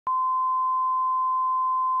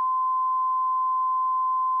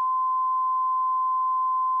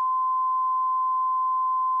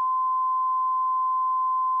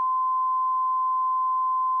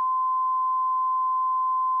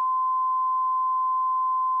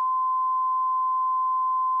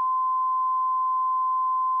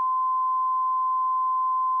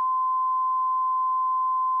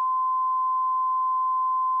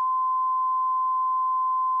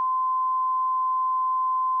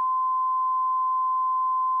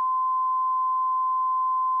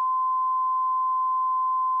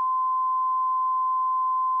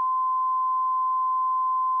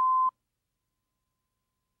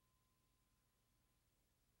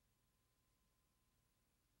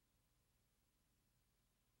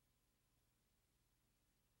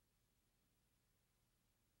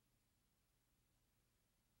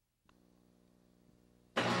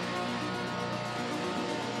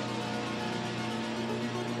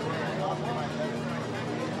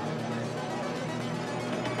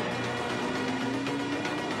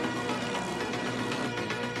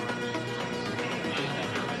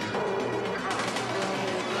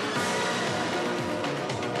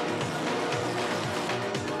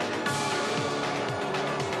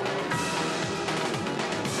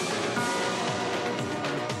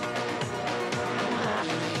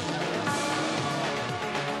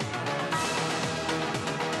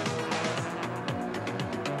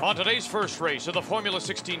On today's first race of the Formula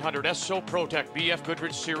 1600 EssoProtec BF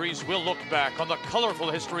Goodrich Series, we'll look back on the colorful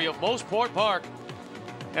history of Mosport Park.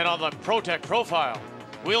 And on the Protec profile,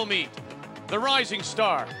 we'll meet the rising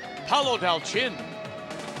star, Paolo Dalcin.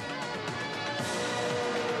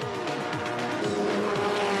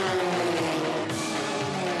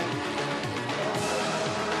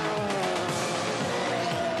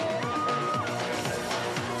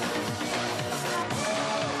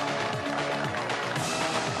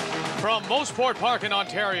 From Mosport Park in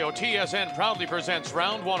Ontario, TSN proudly presents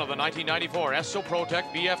round one of the 1994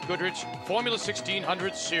 EssoProtec BF Goodrich Formula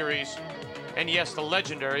 1600 Series. And yes, the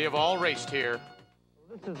legendary have all raced here.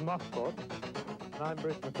 This is Mosport, and I'm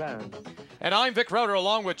Bruce McLaren. And I'm Vic Rowder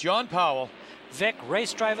along with John Powell. Vic,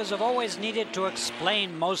 race drivers have always needed to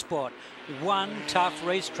explain Mosport. One tough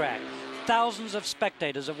racetrack. Thousands of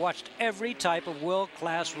spectators have watched every type of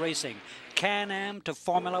world-class racing, Can-Am to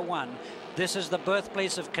Formula 1. This is the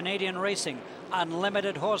birthplace of Canadian racing,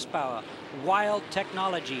 unlimited horsepower, wild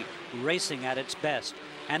technology, racing at its best.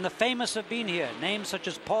 And the famous have been here, names such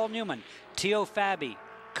as Paul Newman, Theo Fabi,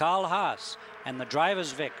 Carl Haas, and the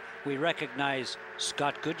drivers, Vic, we recognize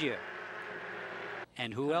Scott Goodyear.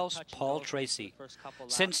 And who else? Paul Tracy.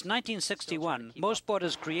 Since 1961, Mosport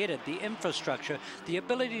has created the infrastructure, the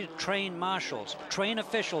ability to train marshals, train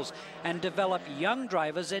officials, and develop young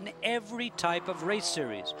drivers in every type of race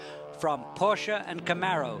series. From Porsche and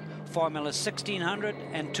Camaro, Formula 1600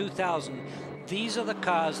 and 2000, these are the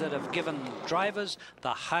cars that have given drivers the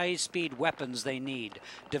high-speed weapons they need,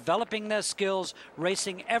 developing their skills,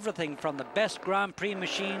 racing everything from the best Grand Prix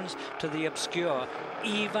machines to the obscure,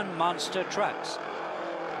 even monster trucks.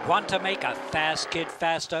 Want to make a fast kid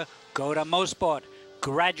faster? Go to Mosport,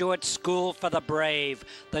 graduate school for the brave.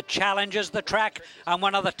 The challenge is the track, and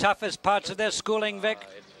one of the toughest parts of their schooling, Vic.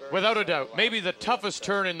 Without a doubt, maybe the toughest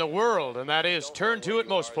turn in the world, and that is turn 2 at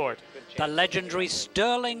Mosport. The legendary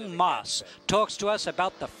Sterling Moss talks to us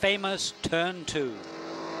about the famous turn 2.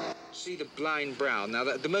 See the blind brown. Now,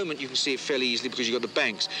 at the moment, you can see it fairly easily because you've got the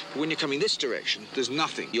banks. But when you're coming this direction, there's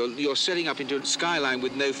nothing. You're setting up into a skyline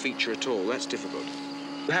with no feature at all. That's difficult.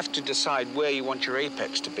 You have to decide where you want your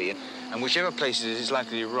apex to be, and whichever place it is, it's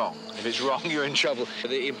likely to be wrong. If it's wrong, you're in trouble.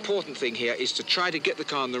 The important thing here is to try to get the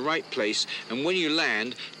car in the right place, and when you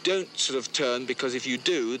land, don't sort of turn, because if you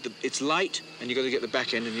do, it's light, and you've got to get the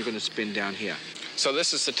back end, and you're going to spin down here. So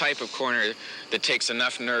this is the type of corner that takes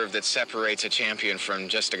enough nerve that separates a champion from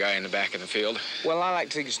just a guy in the back of the field? Well, I like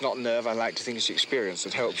to think it's not nerve. I like to think it's experience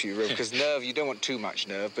that helps you, because nerve, you don't want too much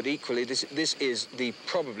nerve, but equally, this is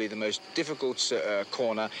probably the most difficult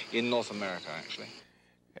corner in North America, actually.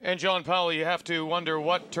 And John Powell, you have to wonder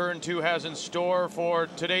what turn 2 has in store for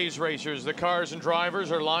today's racers. The cars and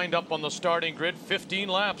drivers are lined up on the starting grid, 15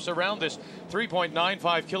 laps around this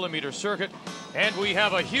 3.95 kilometer circuit. And we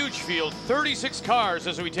have a huge field, 36 cars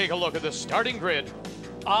as we take a look at the starting grid.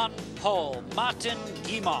 On pole, Martin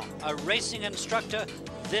Guimont, a racing instructor.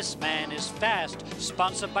 This man is fast,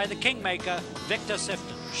 sponsored by the Kingmaker, Victor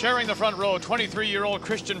Sifton. Sharing the front row, 23-year-old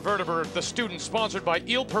Christian Verteber, the student sponsored by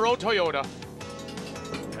Il Perot Toyota.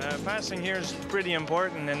 Passing here is pretty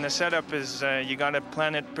important, and the setup is you got to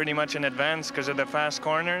plan it pretty much in advance because of the fast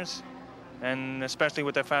corners, and especially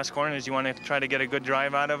with the fast corners, you want to try to get a good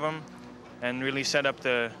drive out of them and really set up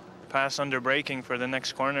the pass under braking for the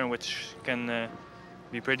next corner, which can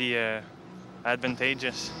be pretty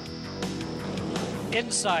advantageous.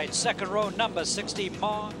 Inside, second row, number 60,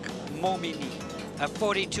 Marc Momini, a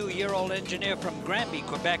 42-year-old engineer from Granby,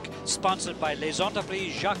 Quebec, sponsored by Les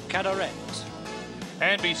Entreprises Jacques Cadaret.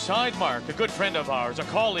 And beside Marc, a good friend of ours, a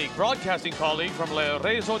colleague, broadcasting colleague from Le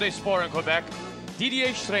Réseau des Sports in Quebec, Didier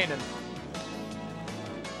Streinen.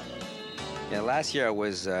 Yeah, last year it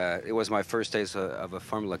was my first taste of a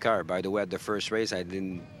Formula car. By the way, at the first race, I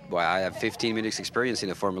have 15 minutes experience in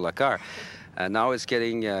a Formula car. Now it's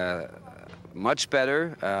getting much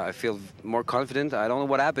better. I feel more confident. I don't know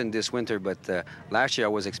what happened this winter, but last year I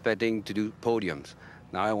was expecting to do podiums.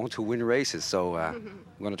 Now I want to win races, so I'm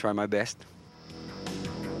going to try my best.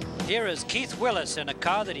 Here is Keith Willis in a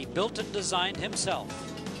car that he built and designed himself.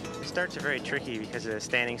 The starts are very tricky because of the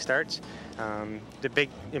standing starts. The big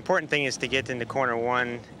important thing is to get into corner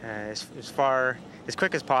 1 as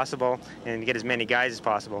quick as possible and get as many guys as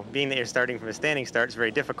possible. Being that you're starting from a standing start is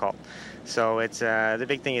very difficult. So it's the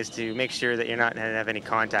big thing is to make sure that you're not going to have any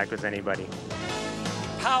contact with anybody.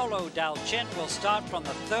 Paolo Dalcin will start from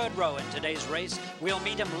the third row in today's race. We'll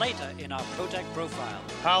meet him later in our Protec profile.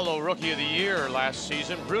 Paolo, Rookie of the Year last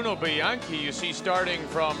season. Bruno Bianchi, you see starting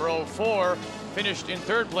from row 4, finished in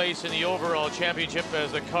third place in the overall championship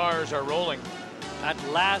as the cars are rolling. At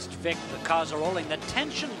last, Vic, the cars are rolling. The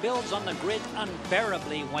tension builds on the grid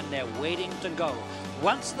unbearably when they're waiting to go.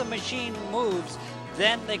 Once the machine moves,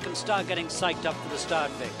 then they can start getting psyched up for the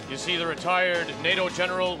start, Vic. You see the retired NATO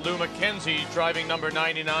General Lou Mackenzie driving number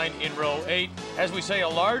 99 in row 8. As we say, a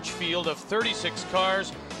large field of 36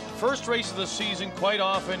 cars. First race of the season, quite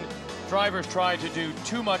often drivers try to do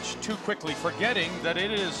too much too quickly, forgetting that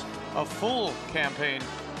it is a full campaign.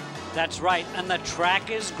 That's right, and the track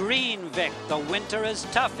is green, Vic. The winter is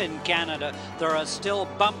tough in Canada. There are still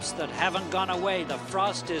bumps that haven't gone away. The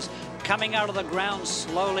frost is coming out of the ground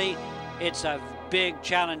slowly. It's a big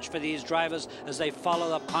challenge for these drivers as they follow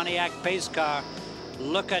the Pontiac pace car.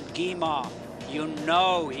 Look at Guimard. You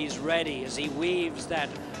know he's ready as he weaves that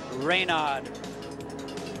Reynard.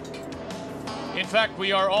 In fact,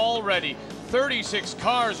 we are all ready. 36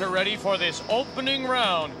 cars are ready for this opening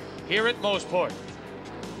round here at Mosport.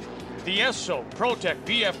 The EssoProtec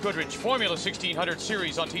BF Goodrich Formula 1600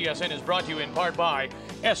 series on TSN is brought to you in part by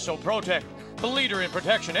EssoProtec, the leader in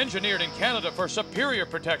protection, engineered in Canada for superior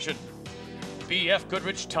protection. BF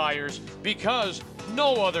Goodrich tires, because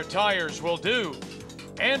no other tires will do.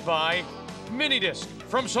 And by Minidisc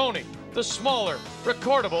from Sony, the smaller,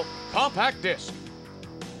 recordable, compact disc.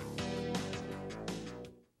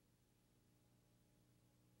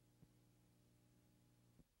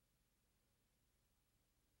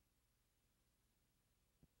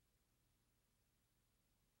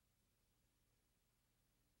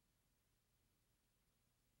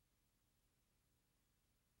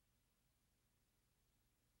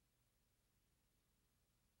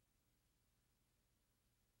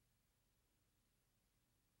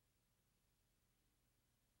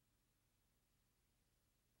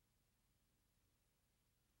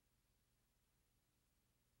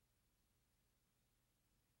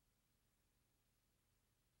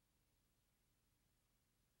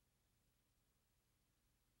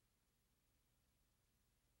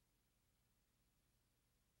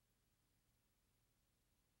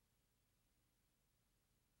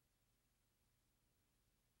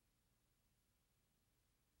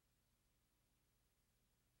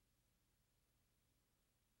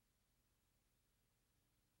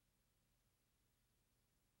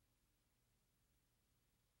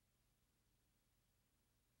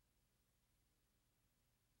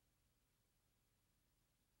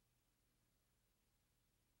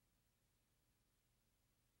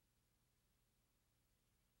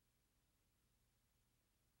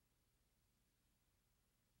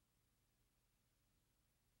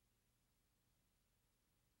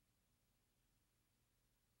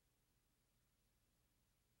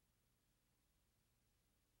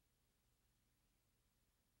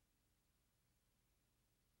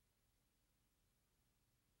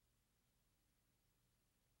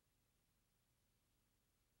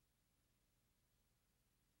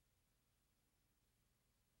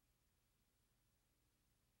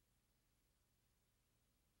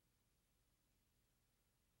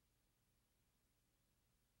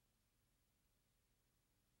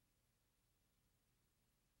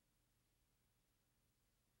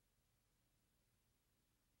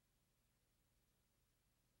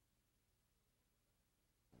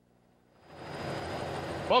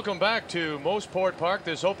 Welcome back to Mosport Park,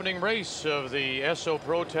 this opening race of the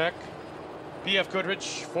EssoProtec BF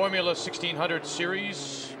Goodrich Formula 1600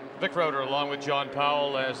 series. Vic Rauter along with John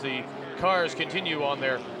Powell as the cars continue on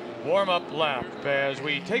their warm-up lap as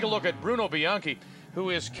we take a look at Bruno Bianchi,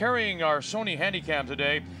 who is carrying our Sony Handycam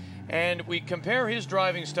today, and we compare his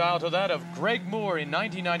driving style to that of Greg Moore in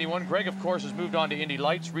 1991. Greg, of course, has moved on to Indy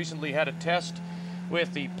Lights, recently had a test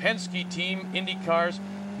with the Penske team Indy cars.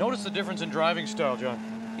 Notice the difference in driving style, John.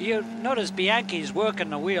 You notice Bianchi's working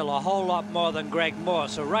the wheel a whole lot more than Greg Moore,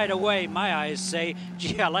 so right away my eyes say,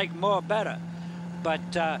 gee, I like Moore better. But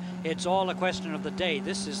it's all a question of the day.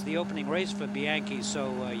 This is the opening race for Bianchi,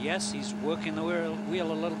 so yes, he's working the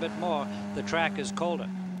wheel a little bit more. The track is colder.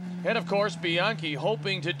 And of course, Bianchi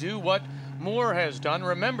hoping to do what Moore has done.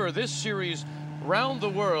 Remember, this series round the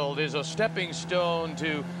world is a stepping stone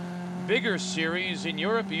to bigger series. In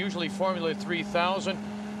Europe, usually Formula 3000.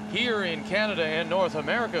 Here in Canada and North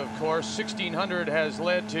America, of course, 1600 has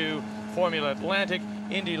led to Formula Atlantic,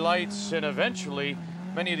 Indy Lights, and eventually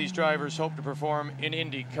many of these drivers hope to perform in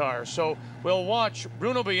Indy cars. So we'll watch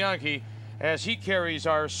Bruno Bianchi as he carries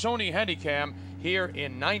our Sony Handycam here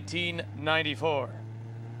in 1994.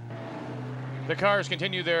 The cars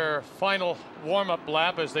continue their final warm-up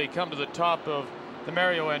lap as they come to the top of the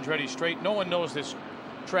Mario Andretti Straight. No one knows this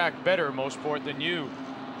track better, Mosport, than you,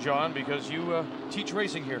 John, because you teach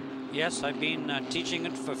racing here. Yes, I've been teaching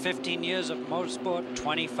it for 15 years at Mosport,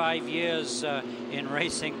 25 years in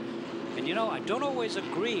racing. And you know, I don't always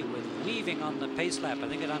agree with weaving on the pace lap. I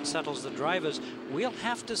think it unsettles the drivers. We'll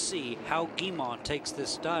have to see how Guimont takes this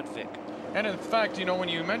start, Vic. And in fact, you know, when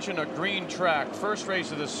you mention a green track, first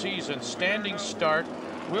race of the season, standing start,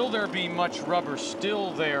 will there be much rubber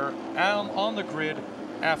still there on the grid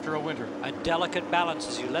after a winter? A delicate balance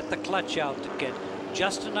as you let the clutch out to get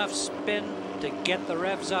just enough spin to get the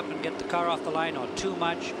revs up and get the car off the line, or too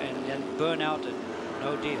much and then burn out and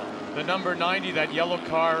no deal. The number 90, that yellow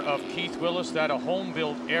car of Keith Willis, that a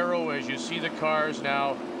home-built Aero, as you see the cars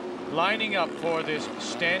now lining up for this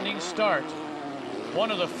standing start. One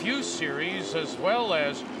of the few series, as well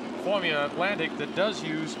as Formula Atlantic, that does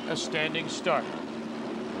use a standing start.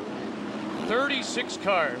 36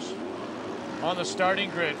 cars on the starting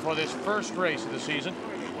grid for this first race of the season.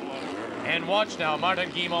 And watch now,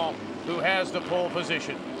 Martin Guimont, who has the pole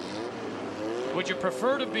position. Would you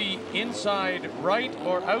prefer to be inside right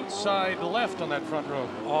or outside left on that front row?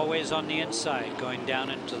 Always on the inside, going down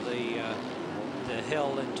into the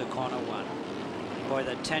hill into corner one. Boy,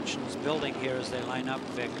 the tension's building here as they line up,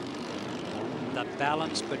 Vic. The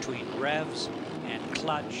balance between revs and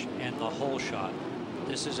clutch and the whole shot.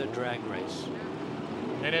 This is a drag race.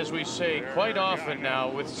 And as we say quite often now,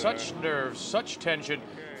 with such nerves, such tension,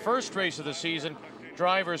 first race of the season,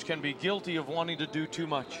 drivers can be guilty of wanting to do too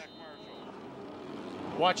much.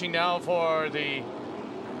 Watching now for the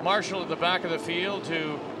marshal at the back of the field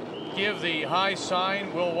to give the high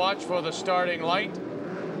sign. We'll watch for the starting light.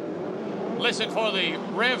 Listen for the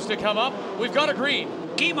revs to come up. We've got a green.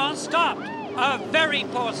 Guimont stopped. A very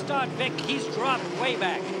poor start, Vic. He's dropped way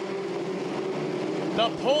back. The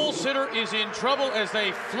pole sitter is in trouble as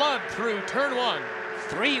they flood through turn one.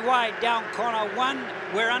 3 wide down corner one.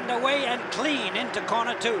 We're underway and clean into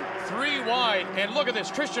corner two. 3 wide, and look at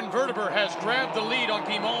this. Christian Verteber has grabbed the lead on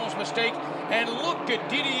Guimont's mistake, and look at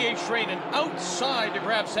Didier Schreinen outside to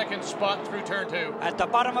grab second spot through turn two. At the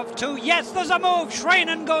bottom of 2, yes, there's a move.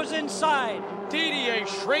 Schreinen goes inside. Didier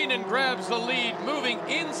Schreinen grabs the lead, moving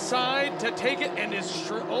inside to take it, and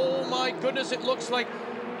oh my goodness, it looks like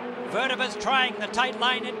Verteber's trying the tight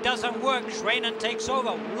line. It doesn't work. Schreinen takes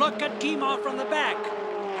over. Look at Guimont from the back.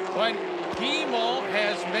 But Guimont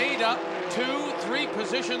has made up 2-3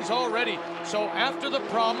 positions already. So after the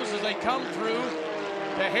problems as they come through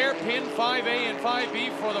the hairpin 5A and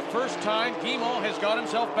 5B for the first time, Guimont has got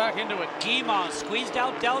himself back into it. Guimont squeezed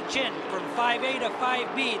out Delchin from 5A to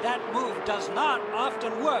 5B. That move does not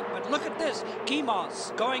often work, but look at this.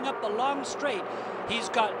 Guimont going up the long straight. He's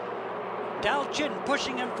got Delchin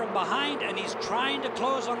pushing him from behind, and he's trying to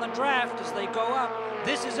close on the draft as they go up.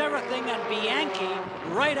 This is everything, and Bianchi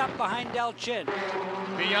right up behind Delchin.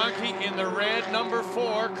 Bianchi in the red, number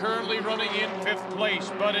 4, currently running in 5th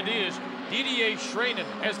place, but it is Didier Schreinen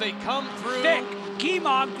as they come through. Vic,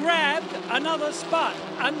 Guimont grabbed another spot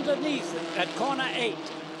underneath at corner 8.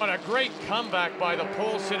 What a great comeback by the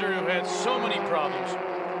pole sitter who had so many problems.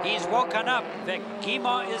 He's woken up, Vic.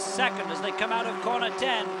 Guimont is second as they come out of corner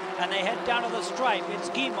 10 and they head down to the stripe. It's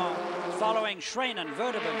Guimont following Schreinen,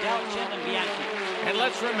 Verteber, Delchin, and Bianchi. And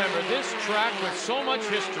let's remember, this track with so much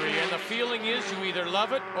history, and the feeling is you either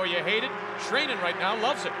love it or you hate it. Schreinen right now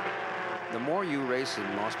loves it. The more you race in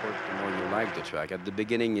Mosport, the more you like the track. At the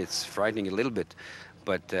beginning, it's frightening a little bit,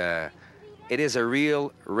 but it is a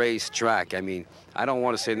real race track. I mean, I don't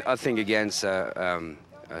want to say nothing against a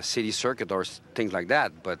city circuit or things like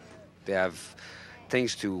that, but they have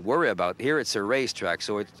things to worry about. Here, it's a race track,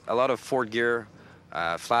 so it's a lot of fourth gear,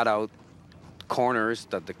 flat out corners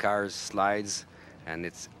that the car slides, and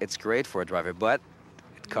it's great for a driver, but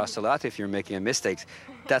it costs a lot if you're making mistakes.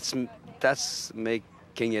 That's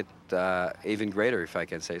making it even greater, if I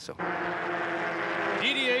can say so.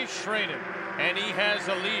 Didier Schreinen, and he has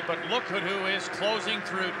the lead, but look at who is closing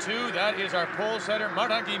through 2. That is our pole setter,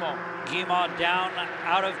 Martin Guimont. Guimont down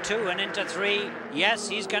out of 2 and into 3. Yes,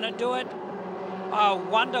 he's going to do it. A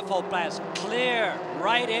wonderful pass, clear,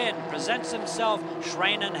 right in, presents himself.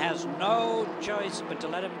 Schreinen has no choice but to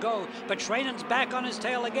let him go, but Schreinen's back on his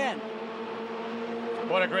tail again.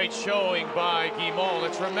 What a great showing by Guimont.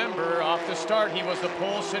 Let's remember, off the start, he was the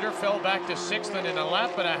pole sitter, fell back to 6th, and in a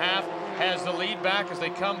lap and a half, has the lead back as they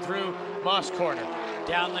come through Moss Corner.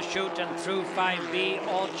 Down the chute and through 5B,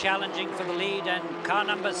 all challenging for the lead, and car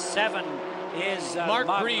number 7 is Mark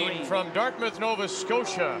Green from Dartmouth, Nova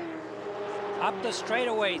Scotia. Up the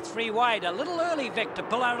straightaway, 3 wide. A little early, Vic, to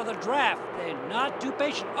pull out of the draft. They're not too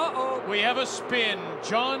patient. Uh-oh. We have a spin.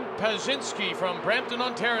 John Pazinski from Brampton,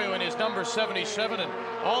 Ontario, in his number 77. And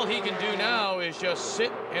all he can do now is just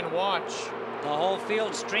sit and watch. The whole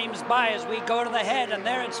field streams by as we go to the head. And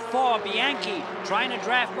there it's 4. Bianchi trying to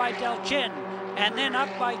draft by Delchin. And then up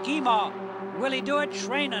by Guimont. Will he do it?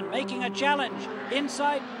 Schranen making a challenge.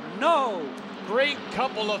 Inside? No. Great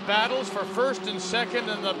couple of battles for first and second,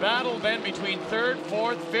 and the battle then between third,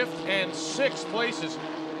 fourth, fifth, and sixth places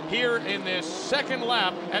here in this second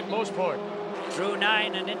lap at Mosport. Through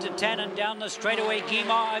 9 and into 10 and down the straightaway.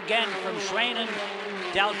 Guimard again from Schranen,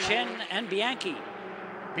 Dalchin, and Bianchi.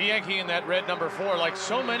 Bianchi in that red number 4, like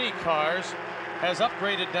so many cars, has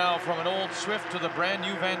upgraded now from an old Swift to the brand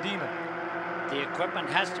new Van Diemen. The equipment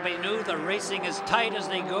has to be new. The racing is tight as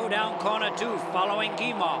they go down corner 2, following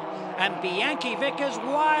Guimard. And Bianchi, Vic, is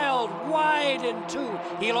wide in 2.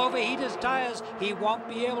 He'll overheat his tires. He won't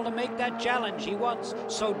be able to make that challenge he wants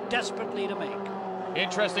so desperately to make.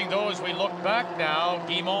 Interesting, though, as we look back now,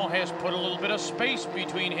 Guimard has put a little bit of space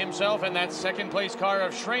between himself and that second-place car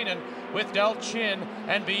of Schranen, with Dalchin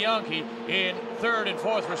and Bianchi in third and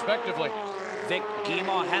fourth, respectively. Vic,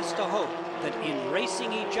 Guimard has to hope that in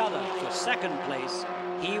racing each other for second place,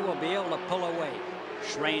 he will be able to pull away.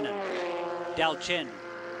 Schranen, Dalchin,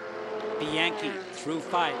 Bianchi through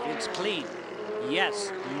 5. It's clean.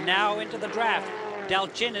 Yes, now into the draft.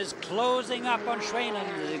 Dalchin is closing up on Schranen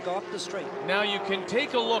as they go up the straight. Now you can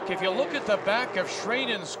take a look. If you look at the back of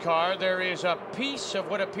Schranen's car, there is a piece of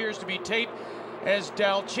what appears to be tape. As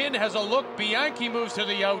Dalchin has a look, Bianchi moves to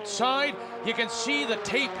the outside. You can see the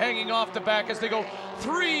tape hanging off the back as they go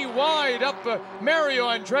 3 wide up Mario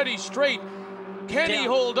Andretti straight. Can he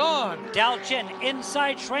hold on? Dalchin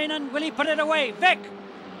inside Schranen. Will he put it away? Vic!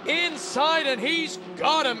 Inside, and he's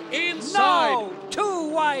got him inside. No! 2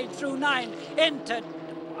 wide through 9 into...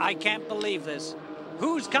 I can't believe this.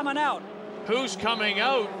 Who's coming out? Who's coming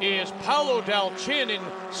out is Paolo Dalchin in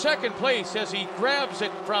second place as he grabs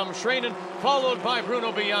it from Schranen, followed by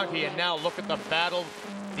Bruno Bianchi. And now look at the battle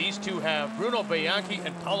these two have. Bruno Bianchi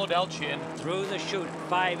and Paolo Dalchin. Through the chute,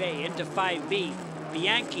 5A into 5B.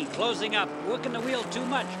 Bianchi closing up, working the wheel too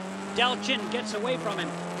much. Dalchin gets away from him.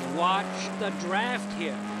 Watch the draft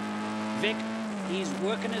here. Vic, he's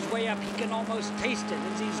working his way up. He can almost taste it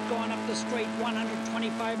as he's going up the straight,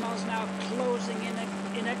 125 miles an hour, closing in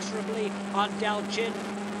inexorably on Dalchin.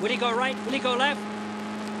 Will he go right? Will he go left?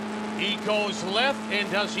 He goes left,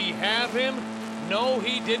 and does he have him? No,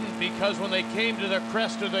 he didn't, because when they came to the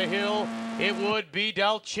crest of the hill, it would be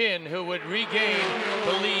Dalchin who would regain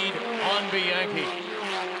the lead on Bianchi.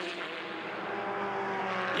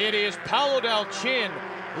 It is Paolo Dalchin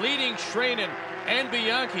leading Schranen and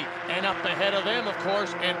Bianchi, and up ahead of them, of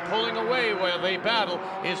course, and pulling away while they battle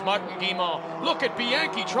is Martin Guimard. Look at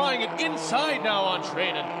Bianchi trying it inside now on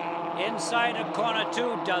Schranen. Inside of corner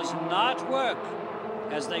 2 does not work.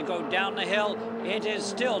 As they go down the hill, it is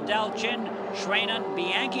still Dalchin, Schranen,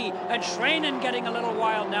 Bianchi, and Schranen getting a little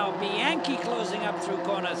wild now. Bianchi closing up through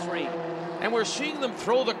corner 3. And we're seeing them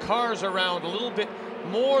throw the cars around a little bit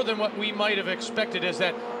more than what we might have expected, as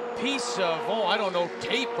that piece of, oh, I don't know,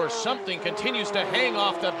 tape or something continues to hang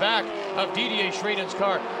off the back of Didier Schranen's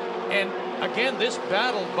car. And again, this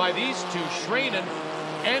battle by these two, Schranen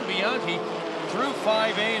and Bianchi, through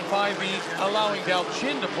 5A and 5B, allowing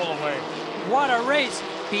Dalchin to pull away. What a race.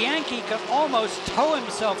 Bianchi could almost tow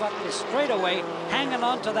himself up the straightaway, hanging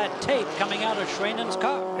onto that tape coming out of Schranen's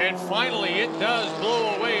car. And finally, it does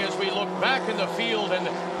blow away as we look back in the field, and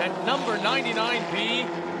that number 99B,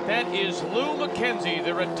 that is Lou Mackenzie,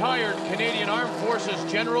 the retired Canadian Armed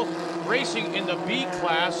Forces general, racing in the B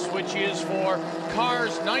class, which is for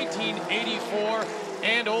cars 1984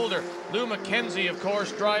 and older. Lou Mackenzie, of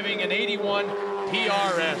course, driving an 81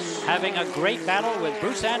 PRS. Having a great battle with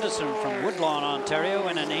Bruce Anderson from Woodlawn, Ontario,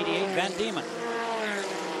 in an 88 Van Diemen.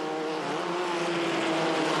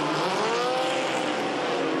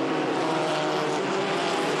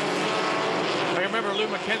 I remember Lou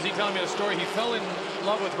Mackenzie telling me the story. He fell in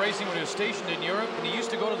love with racing when he was stationed in Europe, and he used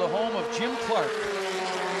to go to the home of Jim Clark.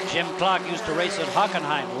 Jim Clark used to race at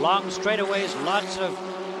Hockenheim. Long straightaways, lots of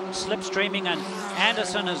slipstreaming, and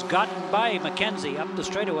Anderson has gotten by Mackenzie up the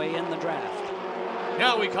straightaway in the draft.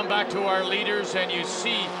 Now we come back to our leaders, and you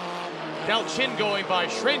see Dalchin going by.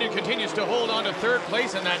 Schranen continues to hold on to third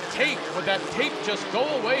place, and that tape, would that tape just go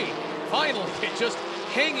away? Finally, it just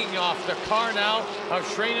hanging off the car now of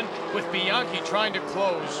Schranen, with Bianchi trying to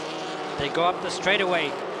close. They go up the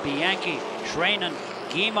straightaway. Bianchi, Schranen,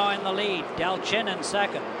 Guimard in the lead, Dalchin in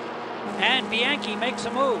second. And Bianchi makes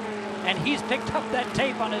a move, and he's picked up that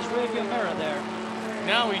tape on his rearview mirror there.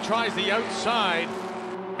 Now he tries the outside,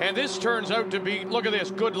 and this turns out to be, look at this,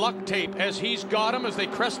 good luck tape as he's got him as they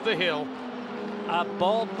crest the hill. A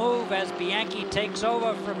bold move as Bianchi takes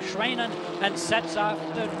over from Schranen and sets off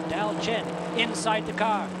to Dalchin inside the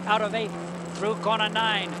car, out of 8, through corner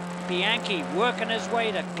 9. Bianchi working his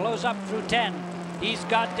way to close up through 10. He's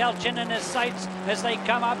got Dalchin in his sights as they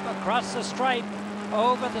come up across the stripe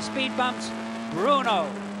over the speed bumps. Bruno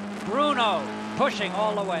pushing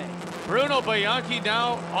all the way. Bruno Bianchi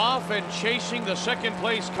now off and chasing the second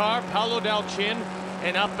place car, Paolo Dalchin,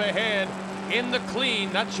 and up ahead in the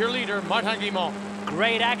clean, that's your leader, Martin Guimont.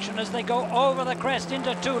 Great action as they go over the crest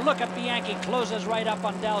into 2. Look at Bianchi, closes right up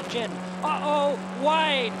on Dalchin. Uh-oh,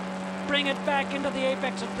 wide. Bring it back into the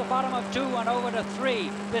apex at the bottom of 2 and over to 3.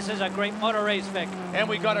 This is a great motor race, Vic. And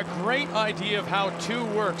we got a great idea of how 2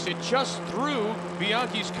 works. It just threw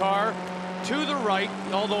Bianchi's car to the right,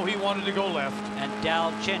 although he wanted to go left. And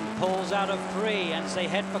Dalchin pulls out of 3 and they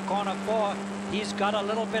head for corner 4. He's got a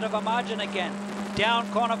little bit of a margin again. Down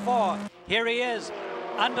corner 4. Here he is.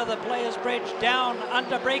 Under the Players Bridge, down,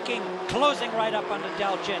 under braking, closing right up under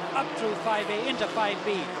Dalchin, up through 5A into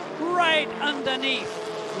 5B, right underneath.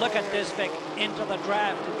 Look at this, Vic, into the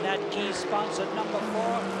draft, and that key sponsored number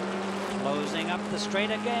 4, closing up the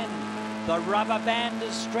straight again. The rubber band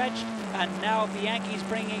is stretched, and now Bianchi's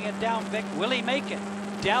bringing it down, Vic. Will he make it?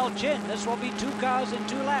 Dalchin, this will be 2 cars in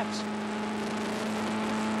 2 laps.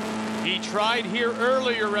 He tried here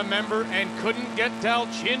earlier, remember, and couldn't get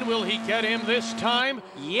Dalchin. Will he get him this time?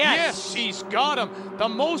 Yes. Yes, he's got him. The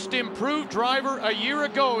most improved driver a year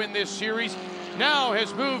ago in this series now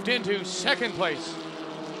has moved into second place.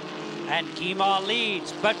 And Guimont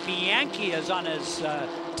leads, but Bianchi is on his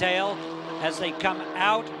tail as they come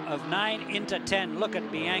out of 9 into 10. Look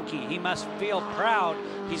at Bianchi. He must feel proud.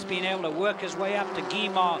 He's been able to work his way up to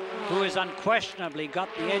Guimont, who has unquestionably got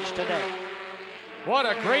the edge today. What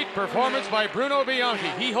a great performance by Bruno Bianchi.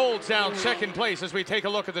 He holds down second place as we take a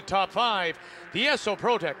look at the top 5. The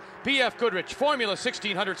EssoProtec BF Goodrich Formula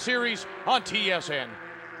 1600 Series on TSN.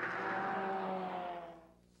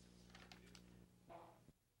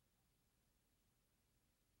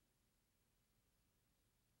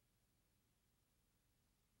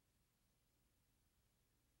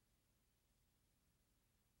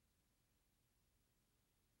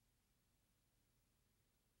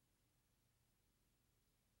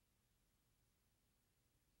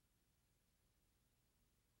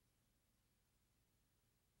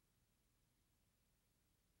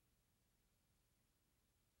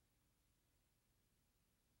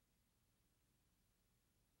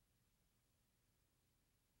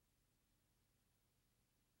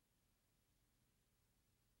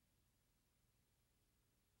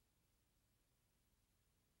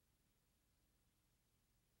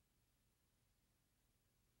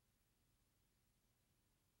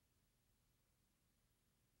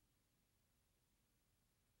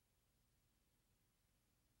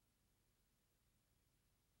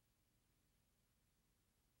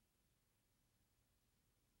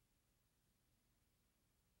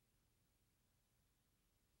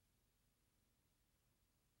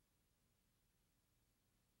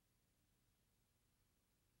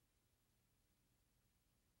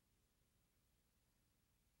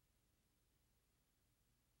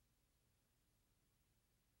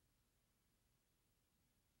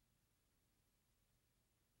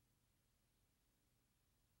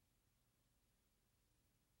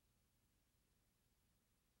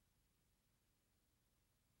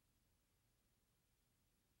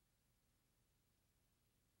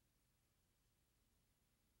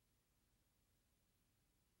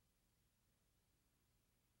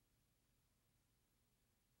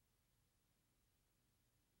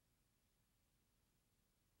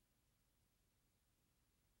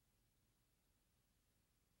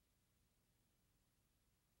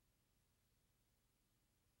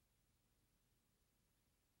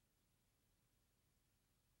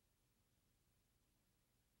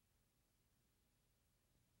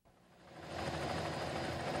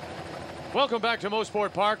 Welcome back to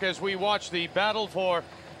Mosport Park as we watch the battle for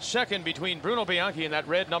second between Bruno Bianchi in that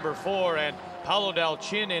red number 4 and Paolo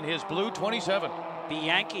Dalchin in his blue 27.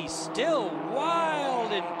 Bianchi still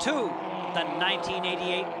wild in 2. The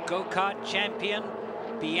 1988 go-kart champion.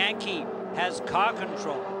 Bianchi has car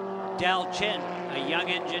control. Dalchin, a young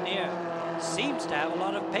engineer, seems to have a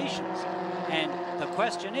lot of patience. And the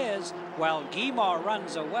question is, while Guimont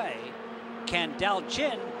runs away, can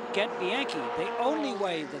Dalchin get Bianchi? The only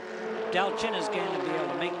way that Dalchin is going to be able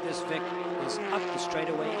to make this, Vic, is up the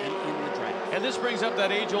straightaway and in the draft. And this brings up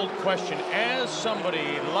that age-old question. As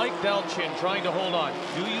somebody like Dalchin trying to hold on,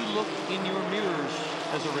 do you look in your mirrors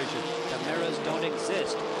as a racer? The mirrors don't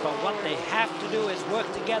exist, but what they have to do is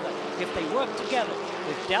work together. If they work together,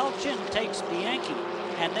 if Dalchin takes Bianchi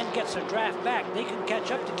and then gets a draft back, they can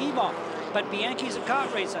catch up to Guimont. But Bianchi's a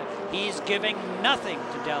kart racer. He's giving nothing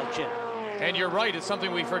to Dalchin. And you're right, it's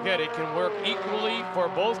something we forget. It can work equally for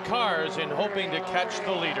both cars in hoping to catch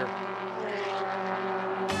the leader.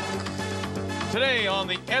 Today on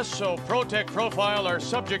the EssoProtec profile, our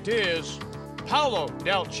subject is Paolo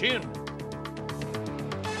Dalcin.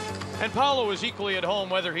 And Paolo is equally at home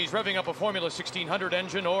whether he's revving up a Formula 1600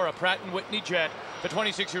 engine or a Pratt & Whitney jet. The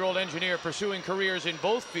 26-year-old engineer pursuing careers in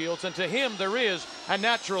both fields, and to him there is a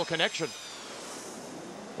natural connection.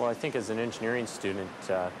 Well, I think as an engineering student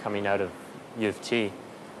coming out of U of T,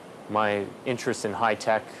 my interest in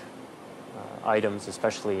high-tech items,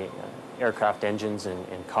 especially aircraft engines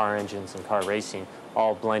and car engines and car racing,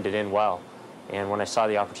 all blended in well. And when I saw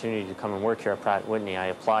the opportunity to come and work here at Pratt & Whitney, I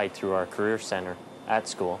applied through our career center at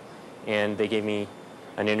school, and they gave me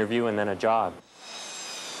an interview and then a job.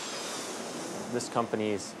 This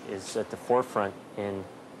company is at the forefront in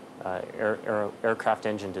aircraft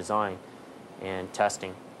engine design and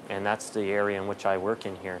testing, and that's the area in which I work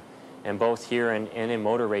in here. And both here and in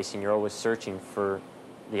motor racing, you're always searching for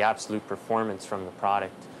the absolute performance from the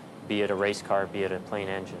product, be it a race car, be it a plain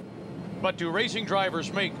engine. But do racing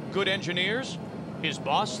drivers make good engineers? His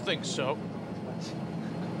boss thinks so.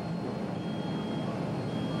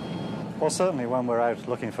 Well, certainly when we're out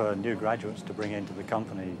looking for new graduates to bring into the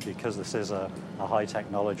company, because this is a high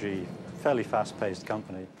technology, fairly fast-paced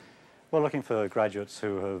company, we're looking for graduates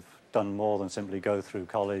who have done more than simply go through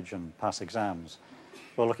college and pass exams.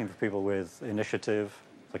 We're looking for people with initiative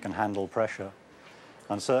that can handle pressure.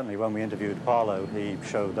 And certainly when we interviewed Paolo, he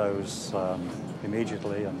showed those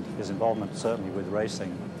immediately, and his involvement certainly with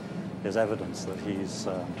racing is evidence that he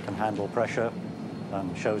can handle pressure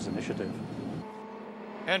and shows initiative.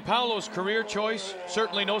 And Paolo's career choice,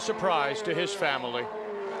 certainly no surprise to his family.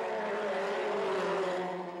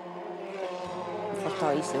 For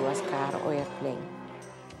toys, there was car or airplane.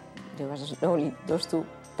 There was only those two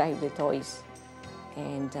types of toys.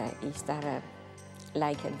 And he started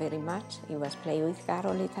like it very much. He was playing with car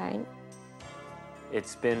all the time.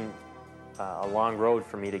 It's been a long road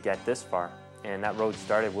for me to get this far. And that road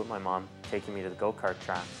started with my mom taking me to the go-kart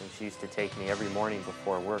tracks. And she used to take me every morning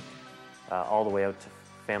before work, all the way out to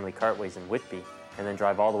Family Kartways in Whitby, and then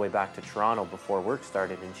drive all the way back to Toronto before work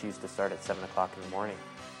started, and she used to start at 7 o'clock in the morning.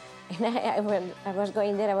 And when I was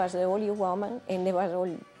going there, I was the only woman, and there was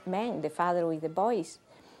all men, the father with the boys.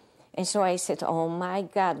 And so I said, oh my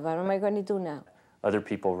God, what am I going to do now? Other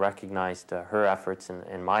people recognized her efforts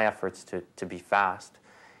and my efforts to be fast,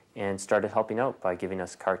 and started helping out by giving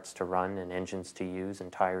us karts to run and engines to use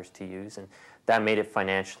and tires to use, and that made it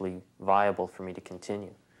financially viable for me to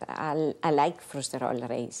continue. I like frustral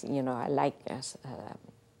racing, you know, I like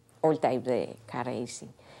all types of car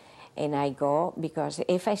racing. And I go because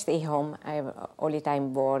if I stay home, I'm all the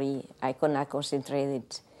time worried, I cannot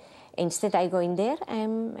concentrate. Instead, I go in there,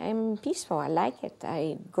 I'm peaceful, I like it.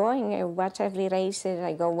 I go and I watch every race,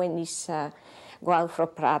 I go when it's go out for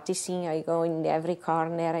practicing, I go in every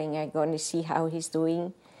corner and I go and see how he's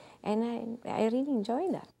doing. And I really enjoy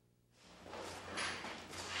that.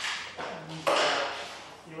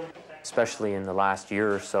 Especially in the last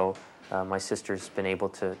year or so, my sister's been able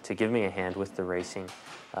to give me a hand with the racing.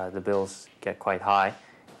 The bills get quite high,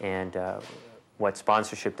 and what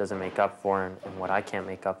sponsorship doesn't make up for and what I can't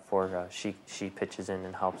make up for, she pitches in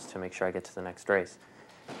and helps to make sure I get to the next race.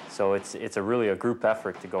 So it's really a group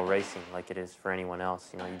effort to go racing like it is for anyone else.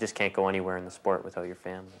 You know, you just can't go anywhere in the sport without your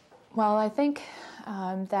family. Well, I think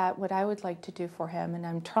that what I would like to do for him, and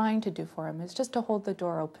I'm trying to do for him, is just to hold the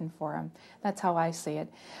door open for him. That's how I see it,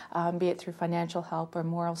 be it through financial help or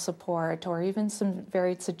moral support or even some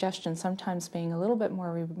varied suggestions. Sometimes being a little bit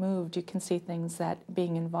more removed, you can see things that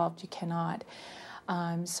being involved you cannot.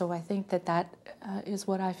 So I think that is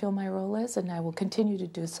what I feel my role is, and I will continue to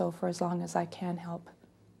do so for as long as I can help.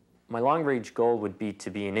 My long-range goal would be to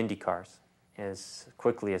be in Indy cars as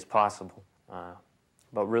quickly as possible.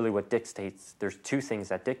 But really what dictates, there's two things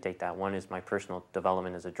that dictate that. One is my personal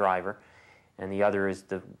development as a driver, and the other is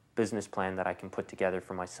the business plan that I can put together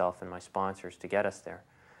for myself and my sponsors to get us there.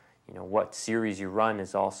 You know, what series you run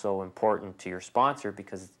is also important to your sponsor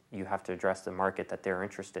because you have to address the market that they're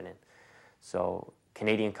interested in. So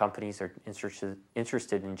Canadian companies are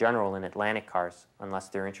interested in general in Atlantic cars, unless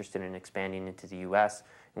they're interested in expanding into the US,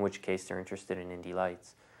 in which case they're interested in Indy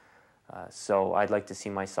Lights. So I'd like to see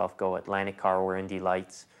myself go Atlantic car or Indy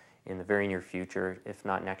Lights in the very near future, if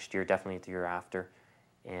not next year, definitely the year after,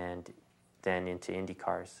 and then into Indy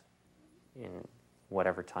cars in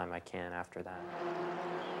whatever time I can after that.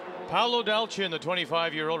 Paolo Dalcin, the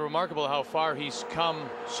 25-year-old, remarkable how far he's come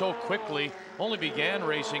so quickly. Only began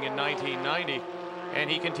racing in 1990, and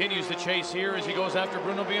he continues the chase here as he goes after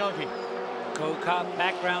Bruno Bianchi. Go-kart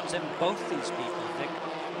backgrounds in both these people, Vic,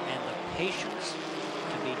 and the patience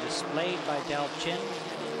to be displayed by Dalcin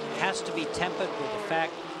has to be tempered with the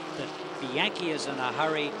fact that Bianchi is in a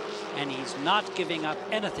hurry, and he's not giving up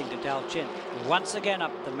anything to Dal Chin. Once again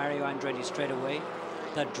up the Mario Andretti straightaway.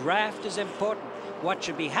 The draft is important. What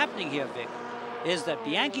should be happening here, Vic, is that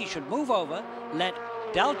Bianchi should move over, let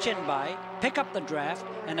Dal Chin by, pick up the draft,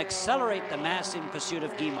 and accelerate the mass in pursuit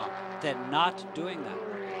of Guimard. They're not doing that.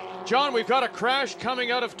 John, we've got a crash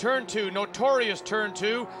coming out of turn 2, notorious turn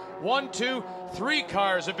 2. 1, 2, 3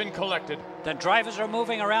 cars have been collected. The drivers are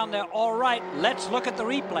moving around there all right. Let's look at the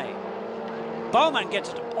replay. Bowman gets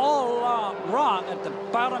it all wrong at the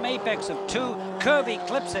bottom apex of 2. Kirby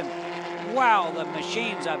clips him. Wow, the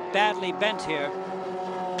machines are badly bent here.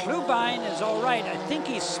 Klubine is all right. I think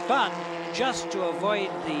he spun just to avoid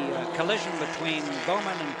the collision between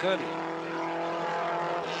Bowman and Kirby.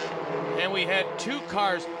 And we had 2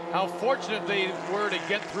 cars. How fortunate they were to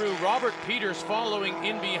get through. Robert Peters following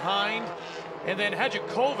in behind. And then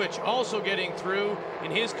Hadjakovic also getting through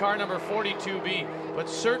in his car number 42B. But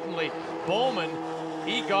certainly Bowman,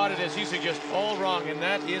 he got it, as you suggest, all wrong. And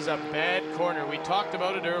that is a bad corner. We talked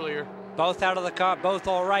about it earlier. Both out of the car, both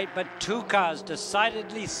all right, but 2 cars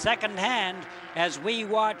decidedly second hand as we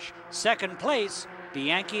watch second place,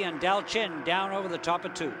 Bianchi and Dal Chin down over the top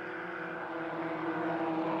of 2.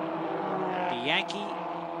 Bianchi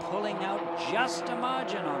pulling out just a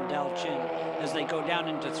margin on Dal Chin as they go down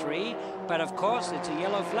into 3, but of course it's a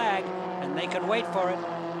yellow flag and they can wait for it.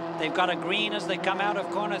 They've got a green as they come out of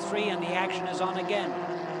corner 3 and the action is on again.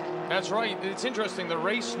 That's right. It's interesting. The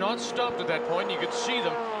race not stopped at that point. You could see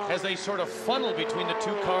them as they sort of funnel between the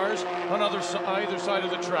 2 cars on either side of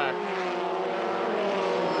the track.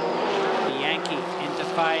 Bianchi into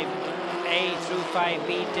 5A through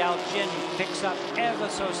 5B. Dal Chin picks up ever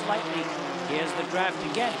so slightly. Here's the draft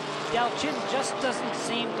again. Dal Chin just doesn't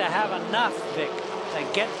seem to have enough, Vic,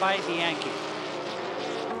 to get by Bianchi.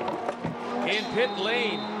 In pit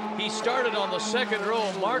lane, he started on the 2nd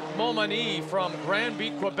row. Marc Momani from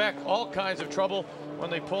Granby, Quebec. All kinds of trouble when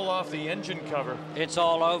they pull off the engine cover. It's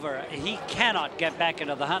all over. He cannot get back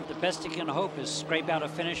into the hunt. The best he can hope is scrape out a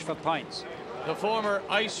finish for points. The former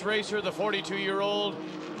ice racer, the 42-year-old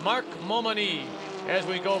Marc Momani. As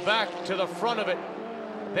we go back to the front of it,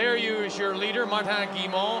 there is your leader, Martin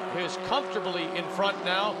Guimond, who's comfortably in front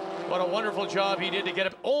now. What a wonderful job he did to get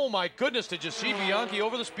him. Oh my goodness, did you see Bianchi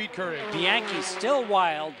over the speed curve? Bianchi still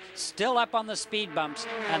wild, still up on the speed bumps,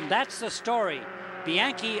 and that's the story.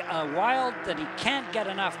 Bianchi wild that he can't get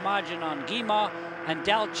enough margin on Guimard, and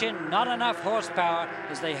Dal Chin not enough horsepower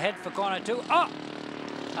as they head for corner 2. Oh!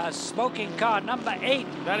 A smoking car, number 8.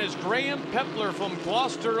 That is Graham Pepler from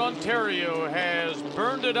Gloucester, Ontario, has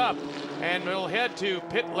burned it up and will head to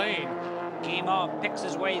pit lane. Guimard picks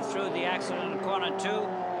his way through the accident in corner 2.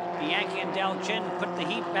 Bianchi and Dal Chin put the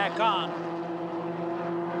heat back on.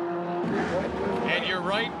 And you're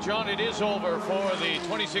right, John, it is over for the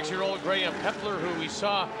 26-year-old Graham Pepler, who we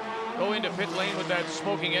saw go into pit lane with that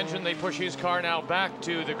smoking engine. They push his car now back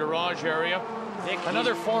to the garage area. Vic,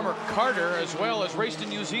 another former karter, as well as raced in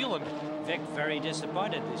New Zealand. Vic very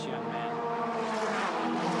disappointed, this young man.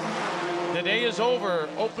 The day is over.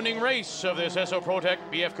 Opening race of this EssoProtec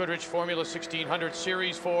BF Goodrich Formula 1600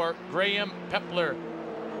 series for Graham Pepler.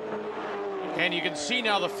 And you can see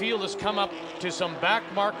now the field has come up to some back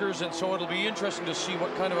markers, and so it'll be interesting to see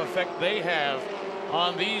what kind of effect they have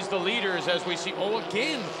on these, the leaders, as we see, oh,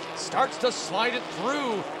 again, starts to slide it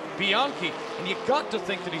through Bianchi. And you got to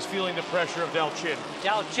think that he's feeling the pressure of Dal Chin.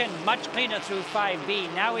 Dal Chin much cleaner through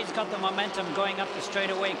 5B. Now he's got the momentum going up the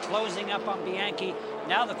straightaway, closing up on Bianchi.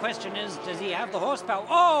 Now the question is, does he have the horsepower?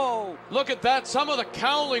 Oh! Look at that, some of the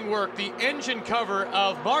cowling work. The engine cover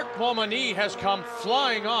of Marc Momani has come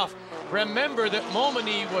flying off. Remember that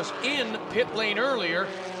Momani was in pit lane earlier.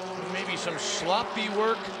 Maybe some sloppy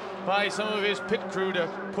work by some of his pit crew to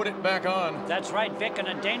put it back on. That's right, Vic, in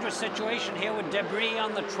a dangerous situation here with debris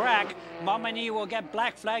on the track. Momani will get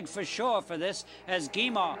black flag for sure for this, as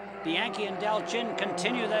Guimard, Bianchi and Dal Chin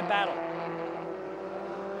continue their battle.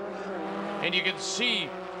 And you can see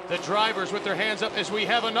the drivers with their hands up as we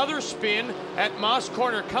have another spin at Moss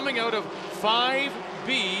Corner coming out of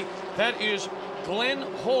 5B. That is Glenn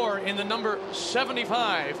Hoare in the number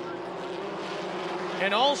 75.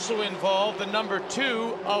 And also involved the number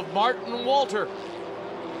 2 of Martin Walter.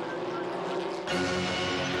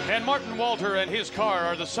 And Martin Walter and his car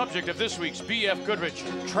are the subject of this week's BF Goodrich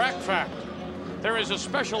Track Fact. There is a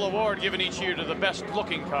special award given each year to the best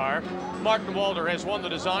looking car. Martin Walter has won the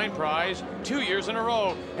design prize 2 years in a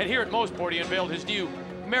row. And here at Mosport, he unveiled his new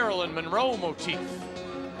Marilyn Monroe motif.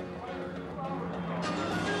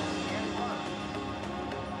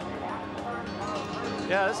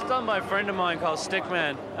 Yeah, this is done by a friend of mine called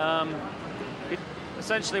Stickman.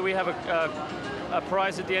 Essentially, we have a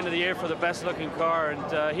prize at the end of the year for the best looking car,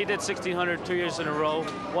 and he did 1600 2 years in a row,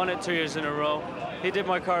 won it 2 years in a row. He did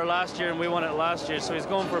my car last year and we won it last year, so he's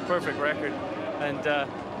going for a perfect record. And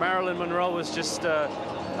Marilyn Monroe was just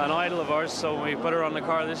an idol of ours, so we put her on the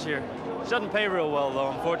car this year. She doesn't pay real well though,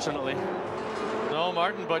 unfortunately. No,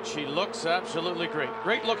 Martin, but she looks absolutely great.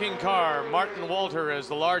 Great looking car, Martin Walter, as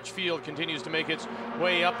the large field continues to make its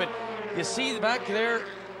way up. And you see back there,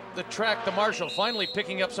 the track, the marshal finally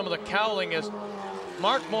picking up some of the cowling as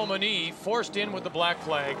Marc Momeny forced in with the black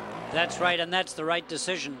flag. That's right, and that's the right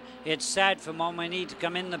decision. It's sad for Momeny to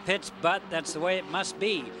come in the pits, but that's the way it must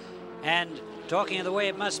be. And talking of the way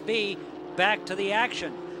it must be, back to the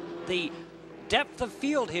action. The depth of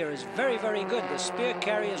field here is very, very good. The Spear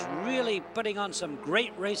Carrier's really putting on some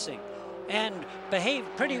great racing and behaved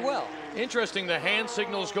pretty well. Interesting, the hand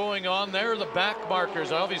signals going on there, the back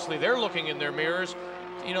markers, obviously they're looking in their mirrors.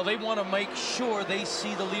 You know, they want to make sure they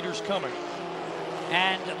see the leaders coming.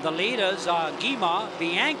 And the leaders are Guimard,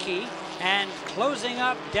 Bianchi, and closing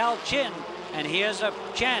up Dalchin. And here's a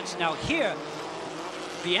chance. Now here,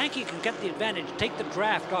 Bianchi can get the advantage, take the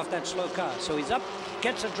draft off that slow car. So he's up,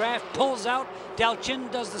 gets a draft, pulls out. Dalchin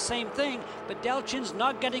does the same thing, but Dalchin's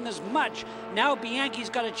not getting as much. Now Bianchi's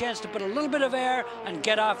got a chance to put a little bit of air and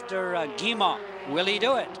get after Guimard. Will he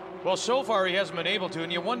do it? Well, so far he hasn't been able to,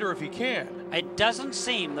 and you wonder if he can. It doesn't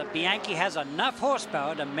seem that Bianchi has enough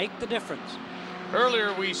horsepower to make the difference.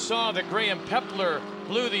 Earlier we saw that Graham Pepler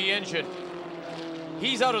blew the engine.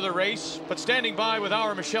 He's out of the race, but standing by with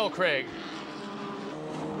our Michelle Craig.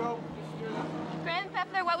 Graham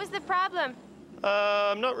Pepler, what was the problem?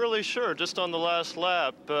 I'm not really sure. Just on the last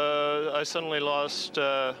lap, I suddenly lost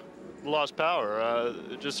power.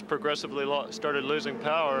 Just progressively started losing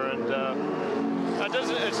power, and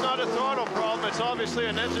it's not a throttle problem. It's obviously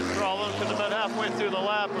an engine problem, because about halfway through the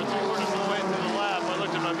lap, or 3/4 of the way through the lap, I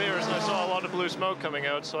looked at my mirrors and I saw a lot of blue smoke coming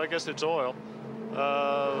out, so I guess it's oil.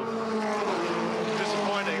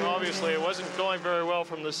 Disappointing, obviously. It wasn't going very well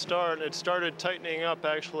from the start. It started tightening up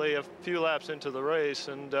actually a few laps into the race,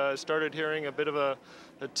 and started hearing a bit of a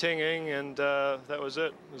tinging, and that was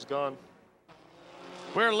it. It was gone.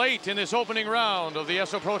 We're late in this opening round of the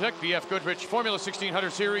EssoProtec BF Goodrich Formula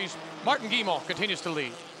 1600 Series. Martin Guimard continues to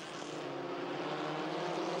lead.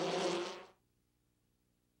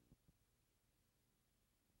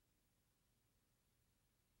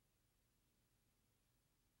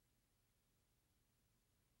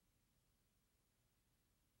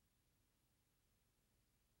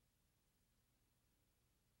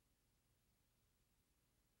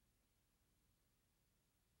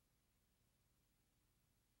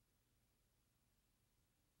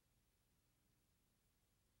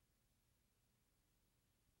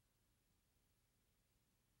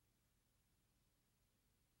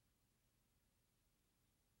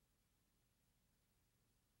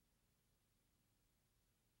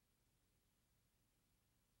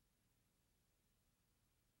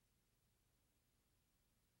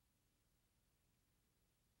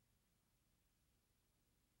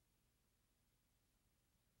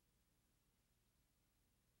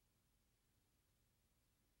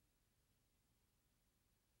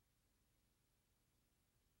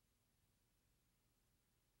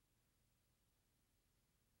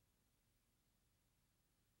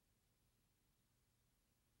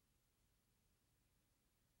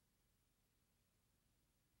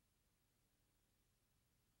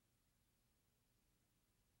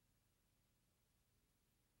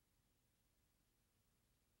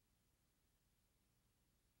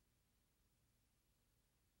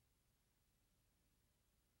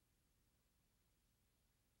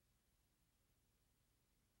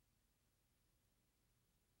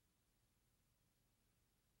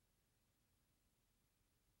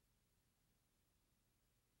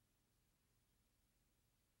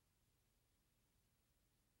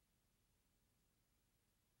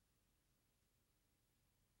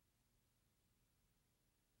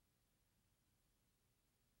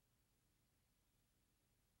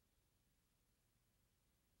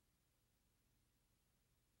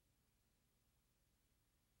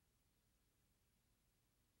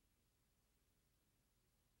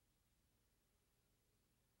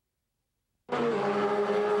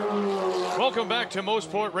 Welcome back to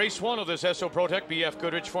Mosport, race one of this EssoProtec BF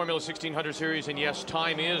Goodrich Formula 1600 Series. And yes,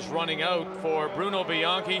 time is running out for Bruno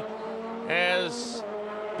Bianchi, as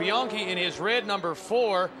Bianchi in his red number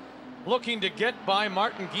 4 looking to get by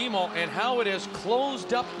Martin Guimard, and how it has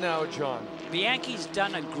closed up now, John. Bianchi's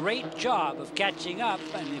done a great job of catching up,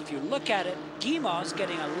 and if you look at it, Guimard's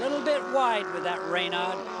getting a little bit wide with that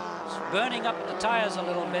Reynard. It's burning up the tires a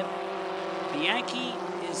little bit. Bianchi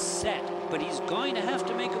is set, but he's going to have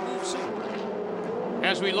to make a move soon.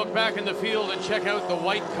 As we look back in the field and check out the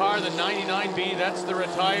white car, the 99B, that's the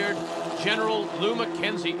retired General Lou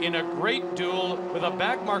McKenzie in a great duel with a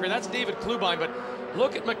back marker. That's David Klubine, but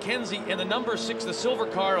look at McKenzie in the number 6, the silver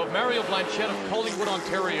car of Mario Blanchette of Collingwood,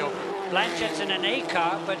 Ontario. Blanchette's in an A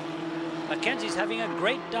car, but McKenzie's having a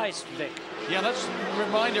great dice, Vic. Yeah, let's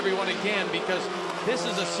remind everyone again, because this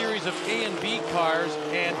is a series of A and B cars,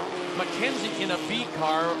 and McKenzie in a B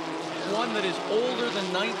car, one that is older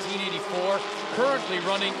than 1984, currently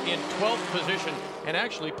running in 12th position and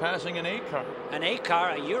actually passing an A car. An A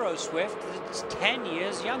car, a Euro Swift, that's 10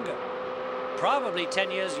 years younger. Probably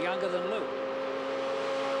 10 years younger than Lou.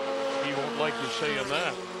 He won't like you saying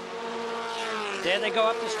that. There they go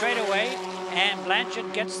up the straightaway, and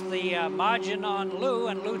Blanchett gets the margin on Lou,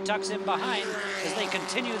 and Lou tucks him behind as they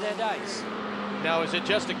continue their dice. Now, is it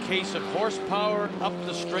just a case of horsepower up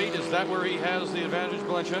the straight? Is that where he has the advantage,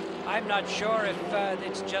 Blanchett? I'm not sure if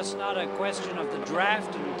it's just not a question of the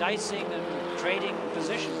draft and dicing and trading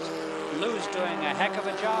positions. Lou's doing a heck of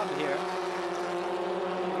a job here.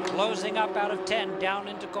 Closing up out of 10 down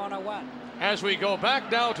into corner 1. As we go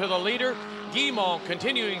back now to the leader, Guimont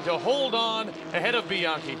continuing to hold on ahead of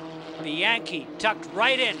Bianchi. Bianchi tucked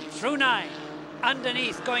right in through 9.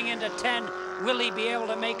 Underneath going into 10. Will he be able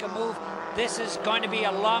to make a move? This is going to be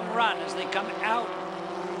a long run as they come out.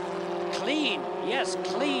 Clean, yes,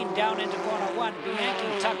 clean down into corner 1.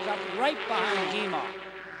 Bianchi tucked up right behind Guimont.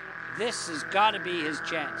 This has got to be his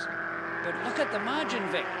chance. But look at the margin,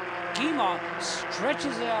 Vic. Guimont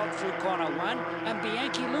stretches it out through corner 1, and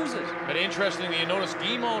Bianchi loses. But interestingly, you notice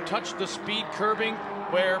Guimont touched the speed curbing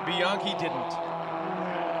where Bianchi didn't.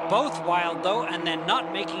 Both wild, though, and they're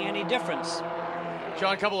not making any difference.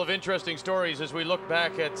 John, a couple of interesting stories as we look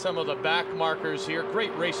back at some of the back markers here.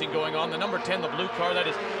 Great racing going on. The number 10, the blue car, that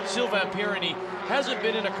is Sylvain Pierre, and he hasn't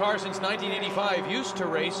been in a car since 1985. Used to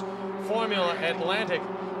race Formula Atlantic.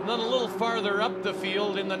 And then a little farther up the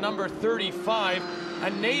field in the number 35, a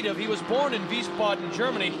native. He was born in Wiesbaden,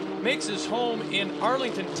 Germany, makes his home in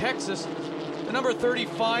Arlington, Texas. The number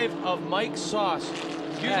 35 of Mike Sauce.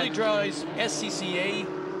 Usually drives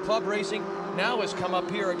SCCA club racing. Now has come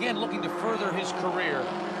up here again looking to further his career.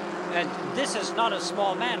 And this is not a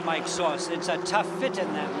small man, Mike Sauce. It's a tough fit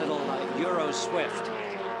in that little Euro Swift.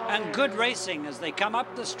 And good racing as they come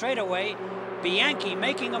up the straightaway. Bianchi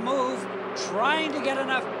making a move, trying to get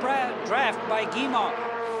enough draft by Guimont.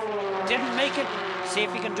 Didn't make it. See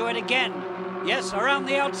if he can do it again. Yes, around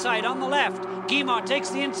the outside on the left. Guimont takes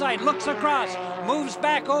the inside, looks across, moves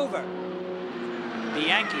back over.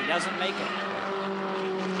 Bianchi doesn't make it.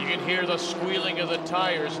 You can hear the squealing of the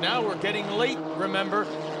tires. Now we're getting late, remember.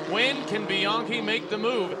 When can Bianchi make the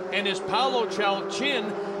move? And is Paolo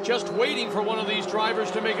Cialchin just waiting for one of these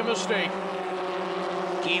drivers to make a mistake?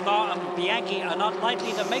 Guimont and Bianchi are not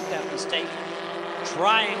likely to make that mistake.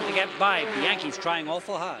 Trying to get by. Bianchi's trying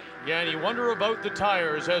awful hard. Yeah, and you wonder about the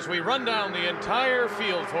tires as we run down the entire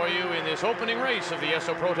field for you in this opening race of the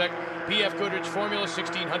EssoProtec PF Goodrich Formula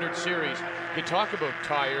 1600 Series. You talk about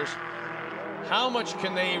tires. How much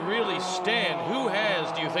can they really stand? Who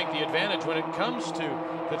has, do you think, the advantage when it comes to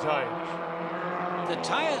the tires? The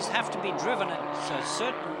tires have to be driven at a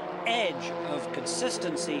certain edge of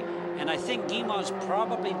consistency, and I think Guimont's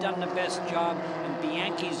probably done the best job, and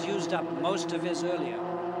Bianchi's used up most of his earlier.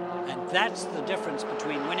 And that's the difference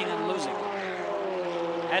between winning and losing.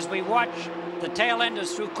 As we watch the tail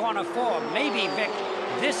enders through corner 4, maybe, Vic,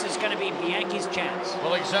 this is going to be Bianchi's chance.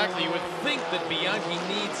 Well, exactly. You would think that Bianchi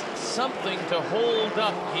needs something to hold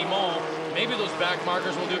up Guimont. Maybe those back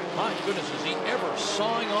markers will do it. My goodness, is he ever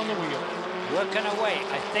sawing on the wheel? Working away.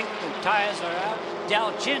 I think the tires are out.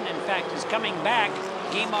 Dalchin, in fact, is coming back.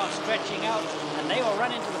 Guimont stretching out, and they will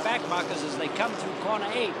run into the back markers as they come through corner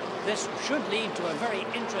 8. This should lead to a very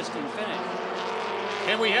interesting finish.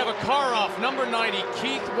 And we have a car off, number 90,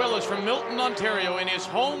 Keith Willis from Milton, Ontario, in his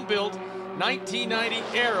home-built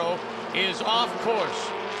 1990 Aero is off course.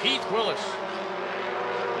 Keith Willis.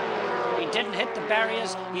 He didn't hit the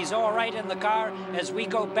barriers. He's all right in the car as we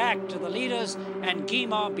go back to the leaders and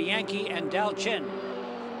Guimont, Bianchi, and Dalchin.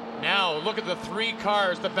 Now look at the 3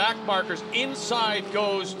 cars, the back markers. Inside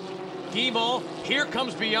goes Guimont. Here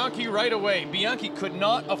comes Bianchi right away. Bianchi could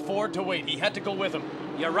not afford to wait. He had to go with him.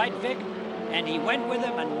 You're right, Vic. And he went with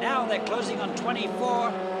him, and now they're closing on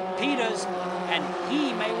 24. Peters, and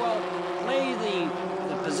he may well play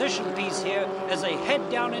the position piece here as they head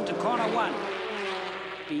down into corner 1.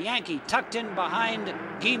 Bianchi tucked in behind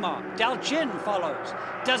Guimont. Dalchin follows.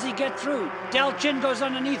 Does he get through? Dalchin goes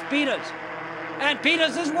underneath Peters. And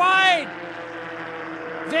Peters is wide!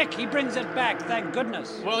 Vic, he brings it back, thank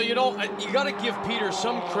goodness. Well, you know, you got to give Peter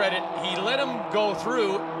some credit. He let him go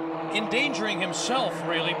through, endangering himself,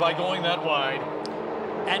 really, by going that wide.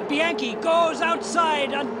 And Bianchi goes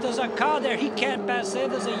outside. There's a car there. He can't pass there.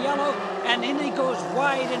 There's a yellow. And then he goes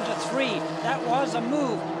wide into 3. That was a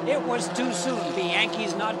move. It was too soon.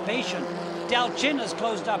 Bianchi's not patient. Dalchin has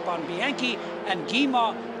closed up on Bianchi. And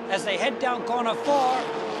Guimard, as they head down corner 4,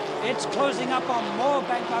 it's closing up on more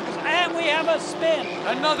bank markers. And we have a spin.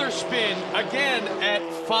 Another spin, again at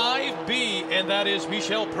 5B. And that is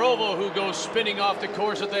Michel Provo, who goes spinning off the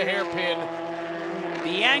course at the hairpin.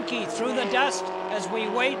 Bianchi through the dust as we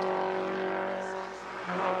wait.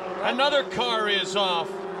 Another car is off.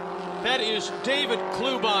 That is David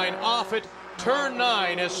Klubine off at turn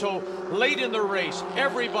 9, as so late in the race.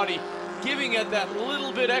 Everybody giving it that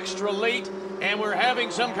little bit extra late, and we're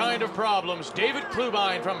having some kind of problems. David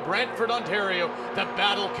Klubine from Brantford, Ontario. The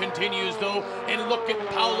battle continues, though, and look at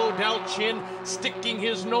Paolo Dalchin sticking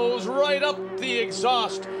his nose right up the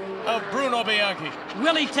exhaust of Bruno Bianchi.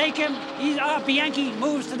 Will he take him? Bianchi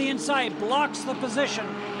moves to the inside, blocks the position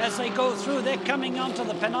as they go through. They're coming onto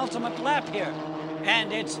the penultimate lap here.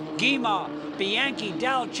 And it's Guimard, Bianchi,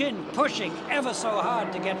 Dalchin pushing ever so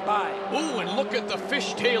hard to get by. Oh, and look at the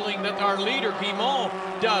fishtailing that our leader Guimard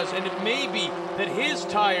does. And it may be that his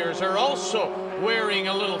tires are also wearing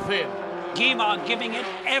a little thin. Guimard giving it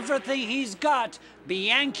everything he's got.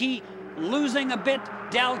 Bianchi losing a bit.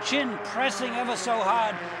 Dalchin pressing ever so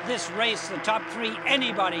hard. This race, the top 3,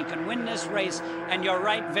 anybody can win this race. And you're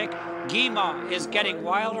right, Vic, Guimard is getting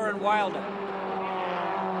wilder and wilder.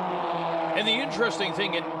 And the interesting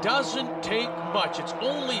thing, it doesn't take much. It's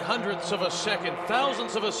only hundredths of a second,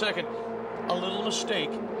 thousandths of a second. A little mistake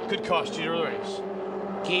could cost you the race.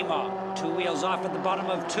 Guimard, 2 wheels off at the bottom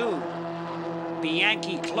of 2.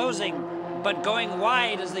 Bianchi closing, but going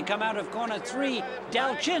wide as they come out of corner 3.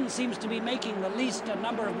 Dalchin seems to be making the least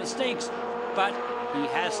number of mistakes, but he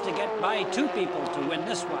has to get by 2 people to win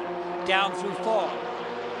this one. Down through 4,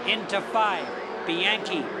 into 5.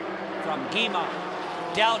 Bianchi from Guimard.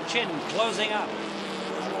 Dalchin closing up.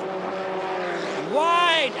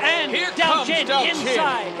 Wide, and here Dalchin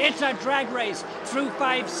inside. Dalchin. It's a drag race through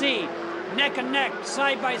 5C. Neck and neck,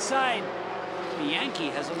 side by side. Bianchi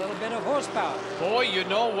has a little bit of horsepower. Boy, you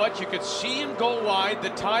know what? You could see him go wide, the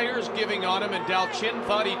tires giving on him, and Dalchin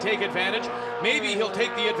thought he'd take advantage. Maybe he'll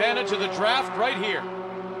take the advantage of the draft right here.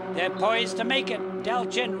 They're poised to make it.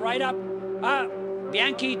 Dalchin right up.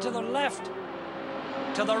 Bianchi to the left.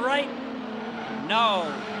 To the right.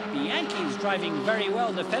 No. Bianchi's driving very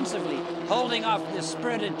well defensively, holding off this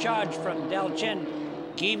spirited charge from Dalchin.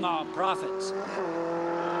 Guimard profits.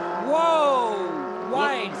 Whoa!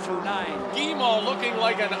 Wide through 9. Guimard looking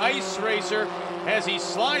like an ice racer as he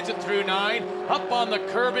slides it through 9, up on the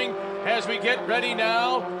curbing as we get ready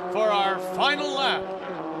now for our final lap.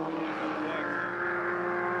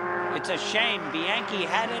 It's a shame. Bianchi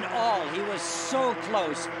had it all. He was so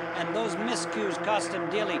close, and those miscues cost him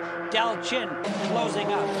dearly. Dalchin closing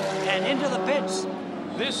up and into the pits.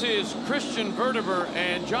 This is Christian Verteber,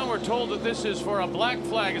 and John, we're told that this is for a black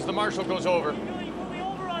flag as the marshal goes over.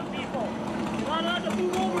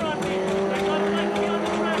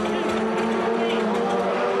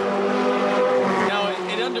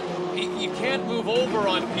 You can't move over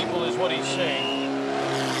on people is what he's saying.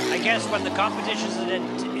 I guess when the competition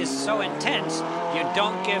is so intense, you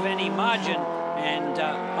don't give any margin, and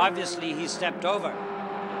obviously he stepped over.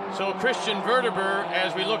 So Christian Verteber,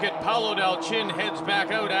 as we look at Paolo Dalchin, heads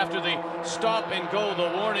back out after the stop and go,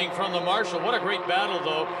 the warning from the marshal. What a great battle,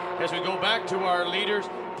 though, as we go back to our leaders,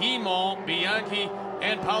 Guimard, Bianchi,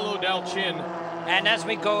 and Paolo Dalchin. And as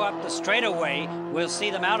we go up the straightaway, we'll see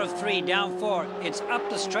them out of 3, down 4. It's up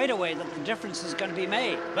the straightaway that the difference is going to be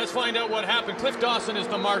made. Let's find out what happened. Cliff Dawson is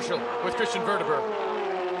the marshal with Christian Verteber.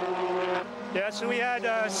 Yeah, so we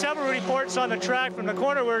had several reports on the track from the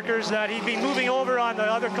corner workers that he'd been moving over on the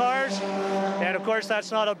other cars. And of course, that's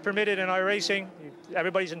not permitted in our racing.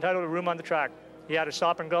 Everybody's entitled to room on the track. He had to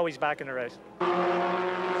stop and go. He's back in the race.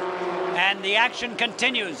 And the action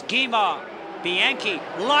continues. Guimard. Bianchi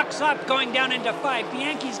locks up going down into 5.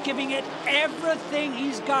 Bianchi's giving it everything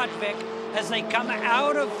he's got, Vic. As they come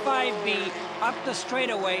out of 5B up the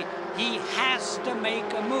straightaway, he has to make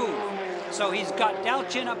a move. So he's got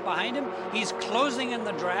Dalchin up behind him. He's closing in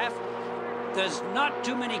the draft. There's not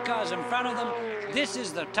too many cars in front of them. This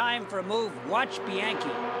is the time for a move. Watch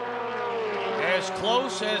Bianchi. As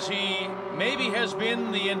close as he maybe has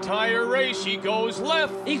been the entire race. He goes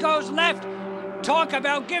left. He goes left. Talk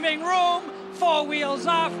about giving room. 4 wheels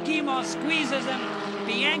off. Guimard squeezes him.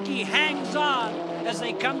 Bianchi hangs on as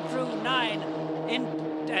they come through 9.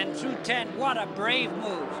 and through 10. What a brave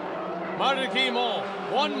move. Martin Guimont,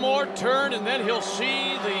 one more turn and then he'll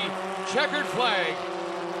see the checkered flag.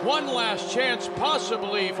 One last chance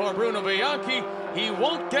possibly for Bruno Bianchi. He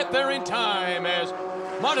won't get there in time as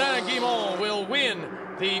Martin Guimont will win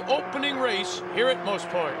the opening race here at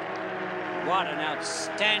Mosport. What an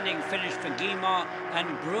outstanding finish for Guimont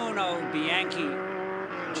and Bruno Bianchi.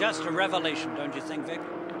 Just a revelation, don't you think, Vic?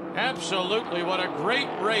 Absolutely. What a great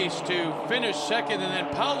race to finish second. And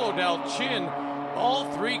then Paolo Dalcin, all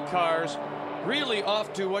three cars really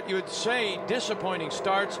off to what you would say disappointing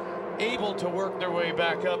starts, able to work their way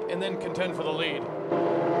back up and then contend for the lead.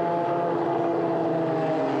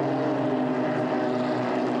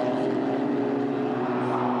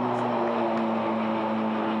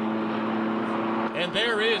 And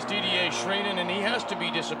there is Didier Schreinen, and he has to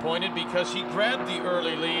be disappointed because he grabbed the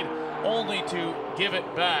early lead only to give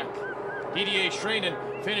it back. Didier Schreinen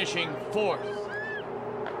finishing 4th.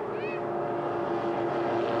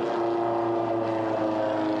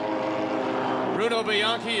 Bruno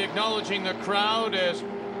Bianchi acknowledging the crowd as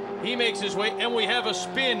he makes his way, and we have a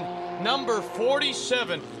spin. Number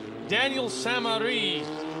 47, Daniel Samari,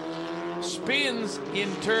 spins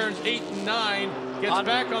in turns 8 and 9, gets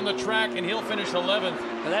back on the track, and he'll finish 11th.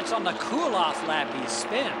 But that's on the cool-off lap, he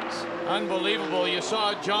spins. Unbelievable. You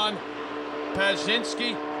saw John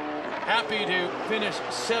Pazinski, happy to finish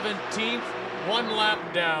 17th, one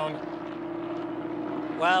lap down.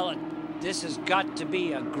 Well, this has got to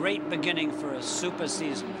be a great beginning for a super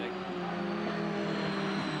season, Vic.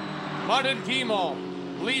 Martin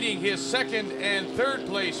Guimont leading his 2nd and 3rd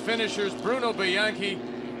place finishers, Bruno Bianchi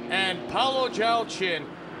and Paolo Dalcin.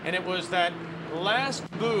 And it was that last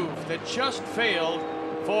move that just failed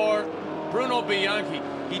for Bruno Bianchi.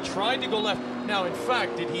 He tried to go left. Now, in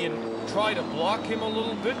fact, did he try to block him a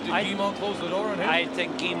little bit? Did Guimont close the door on him? I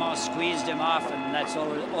think Guimont squeezed him off, and that's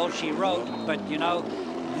all she wrote. But, you know,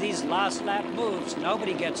 these last lap moves,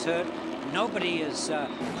 nobody gets hurt. Nobody is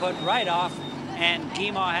put right off, and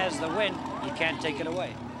Guimont has the win. You can't take it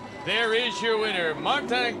away. There is your winner,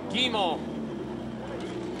 Martin Guimont,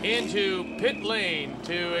 into pit lane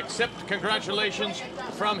to accept congratulations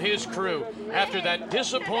from his crew after that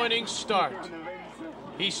disappointing start.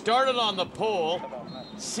 He started on the pole,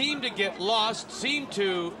 seemed to get lost, seemed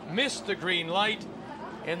to miss the green light,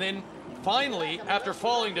 and then finally, after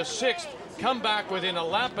falling to 6th, come back within a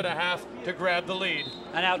lap and a half to grab the lead.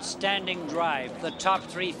 An outstanding drive. The top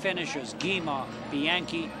 3 finishers, Guimont,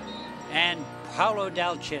 Bianchi, and Paolo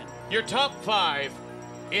Dalcin. Your top 5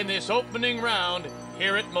 in this opening round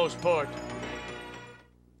here at Mosport.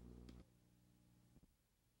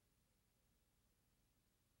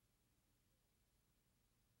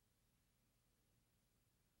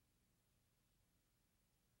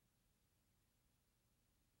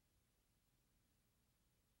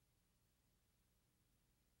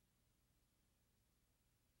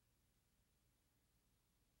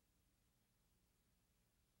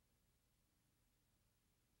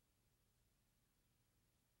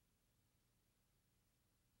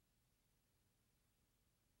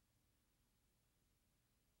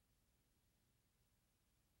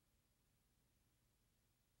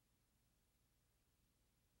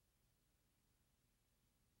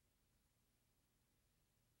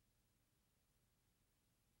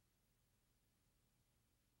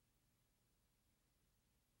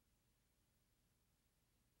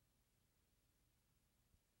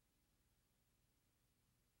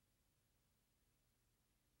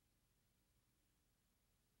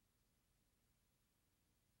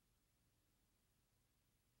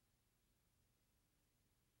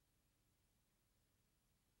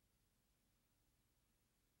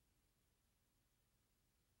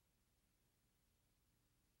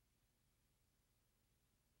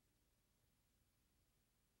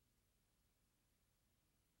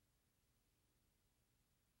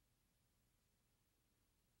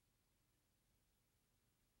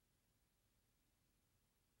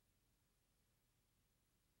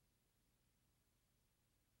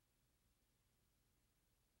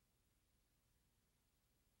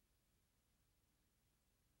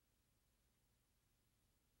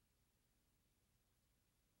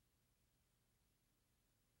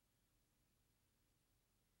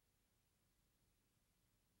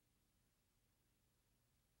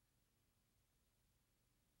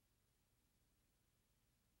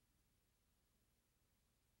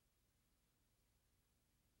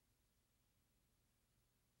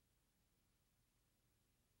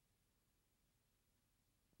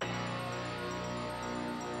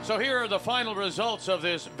 So here are the final results of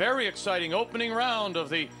this very exciting opening round of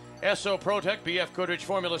the EssoProtec BF Goodrich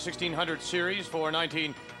Formula 1600 Series for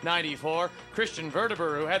 1994. Christian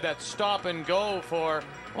Verteber, who had that stop and go for,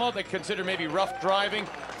 well, they consider maybe rough driving,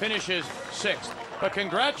 finishes 6th. But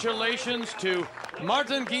congratulations to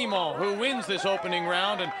Martin Guimont, who wins this opening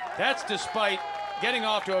round, and that's despite getting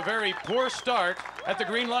off to a very poor start at the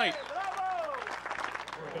green light.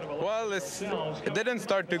 Well, it didn't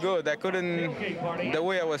start too good. I couldn't, the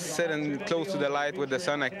way I was sitting close to the light with the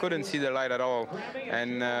sun, I couldn't see the light at all.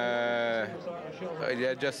 And I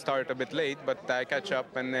just started a bit late, but I catch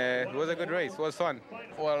up, and it was a good race. It was fun.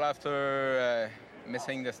 Well, after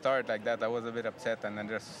missing the start like that, I was a bit upset, and I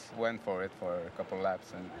just went for it for a couple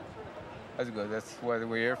laps, and that's good. That's what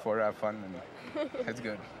we're here for, have fun, and it's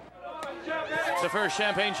good. It's the first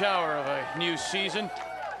champagne shower of a new season.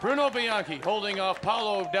 Bruno Bianchi holding off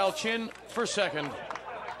Paolo Dalcin for 2nd.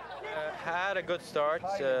 Had a good start.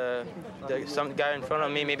 Some guy in front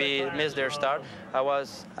of me maybe missed their start. I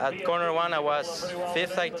was at corner 1, I was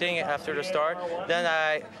 5th, I think, after the start. Then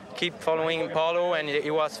I keep following Paulo, and he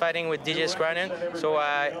was fighting with DJ Scranton, so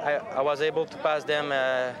I was able to pass them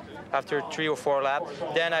after 3 or 4 laps.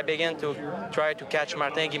 Then I began to try to catch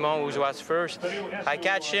Martin Guimont, who was first. I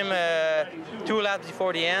catch him 2 laps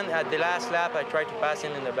before the end. At the last lap, I tried to pass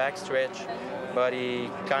him in the back stretch, but he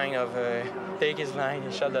kind of take his line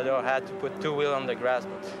and shut the door. I had to put 2 wheels on the grass.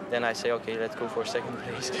 Then I say, okay, let's go for 2nd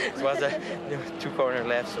place. It was 2 corner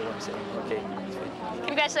left, so I said, okay.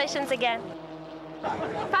 Congratulations again.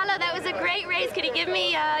 Paolo, that was a great race. Could you give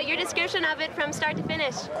me your description of it from start to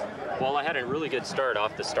finish? Well, I had a really good start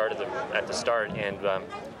off the start at the start, and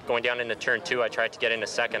going down into turn 2, I tried to get into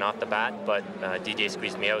 2nd off the bat, but DJ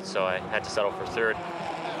squeezed me out, so I had to settle for 3rd.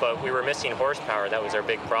 But we were missing horsepower. That was our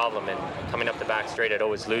big problem, and coming up the back straight, I'd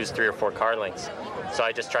always lose 3 or 4 car lengths. So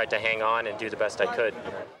I just tried to hang on and do the best I could.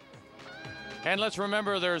 And let's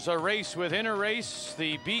remember there's a race within a race,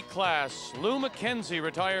 the B class. Lou McKenzie,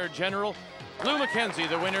 retired general. Lou McKenzie,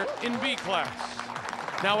 the winner in B class.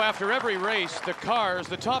 Now, after every race, the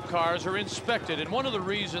top cars are inspected, and one of the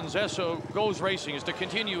reasons Esso goes racing is to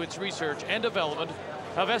continue its research and development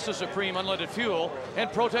of Esso Supreme unleaded fuel and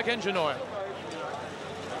Protec engine oil.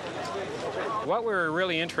 What we're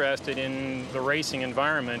really interested in the racing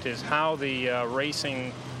environment is how the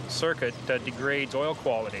racing circuit degrades oil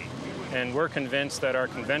quality. And we're convinced that our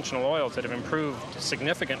conventional oils that have improved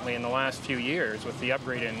significantly in the last few years with the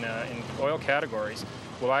upgrade in oil categories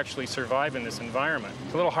will actually survive in this environment.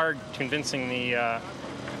 It's a little hard convincing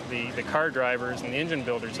the car drivers and the engine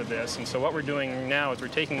builders of this, and so what we're doing now is we're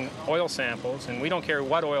taking oil samples, and we don't care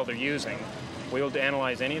what oil they're using. We'll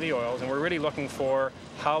analyze any of the oils, and we're really looking for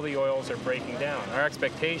how the oils are breaking down. Our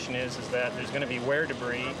expectation is that there's going to be wear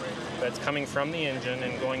debris that's coming from the engine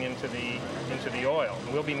and going into the oil.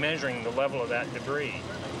 And we'll be measuring the level of that debris.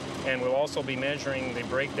 And we'll also be measuring the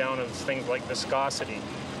breakdown of things like viscosity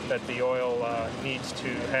that the oil needs to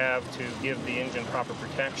have to give the engine proper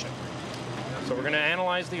protection. So we're going to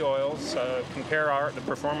analyze the oils, compare the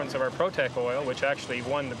performance of our Protec oil, which actually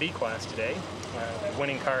won the B class today. The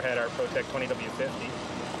winning car had our Protec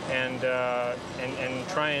 20W50, and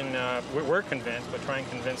try and we're convinced, but try and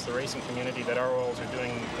convince the racing community that our oils are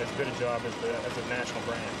doing as good a job as the national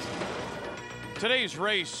brands. Today's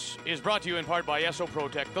race is brought to you in part by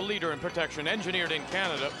EssoProtec, the leader in protection, engineered in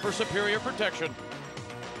Canada for superior protection.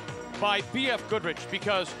 By BF Goodrich,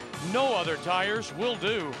 because no other tires will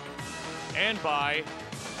do. And by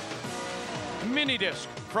Mini Disc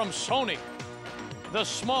from Sony, the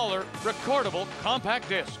smaller recordable compact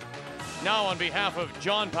disc. Now, on behalf of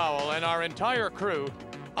John Powell and our entire crew,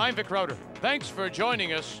 I'm Vic Rauter. Thanks for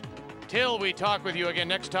joining us. Till we talk with you again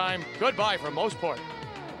next time, goodbye from Mosport.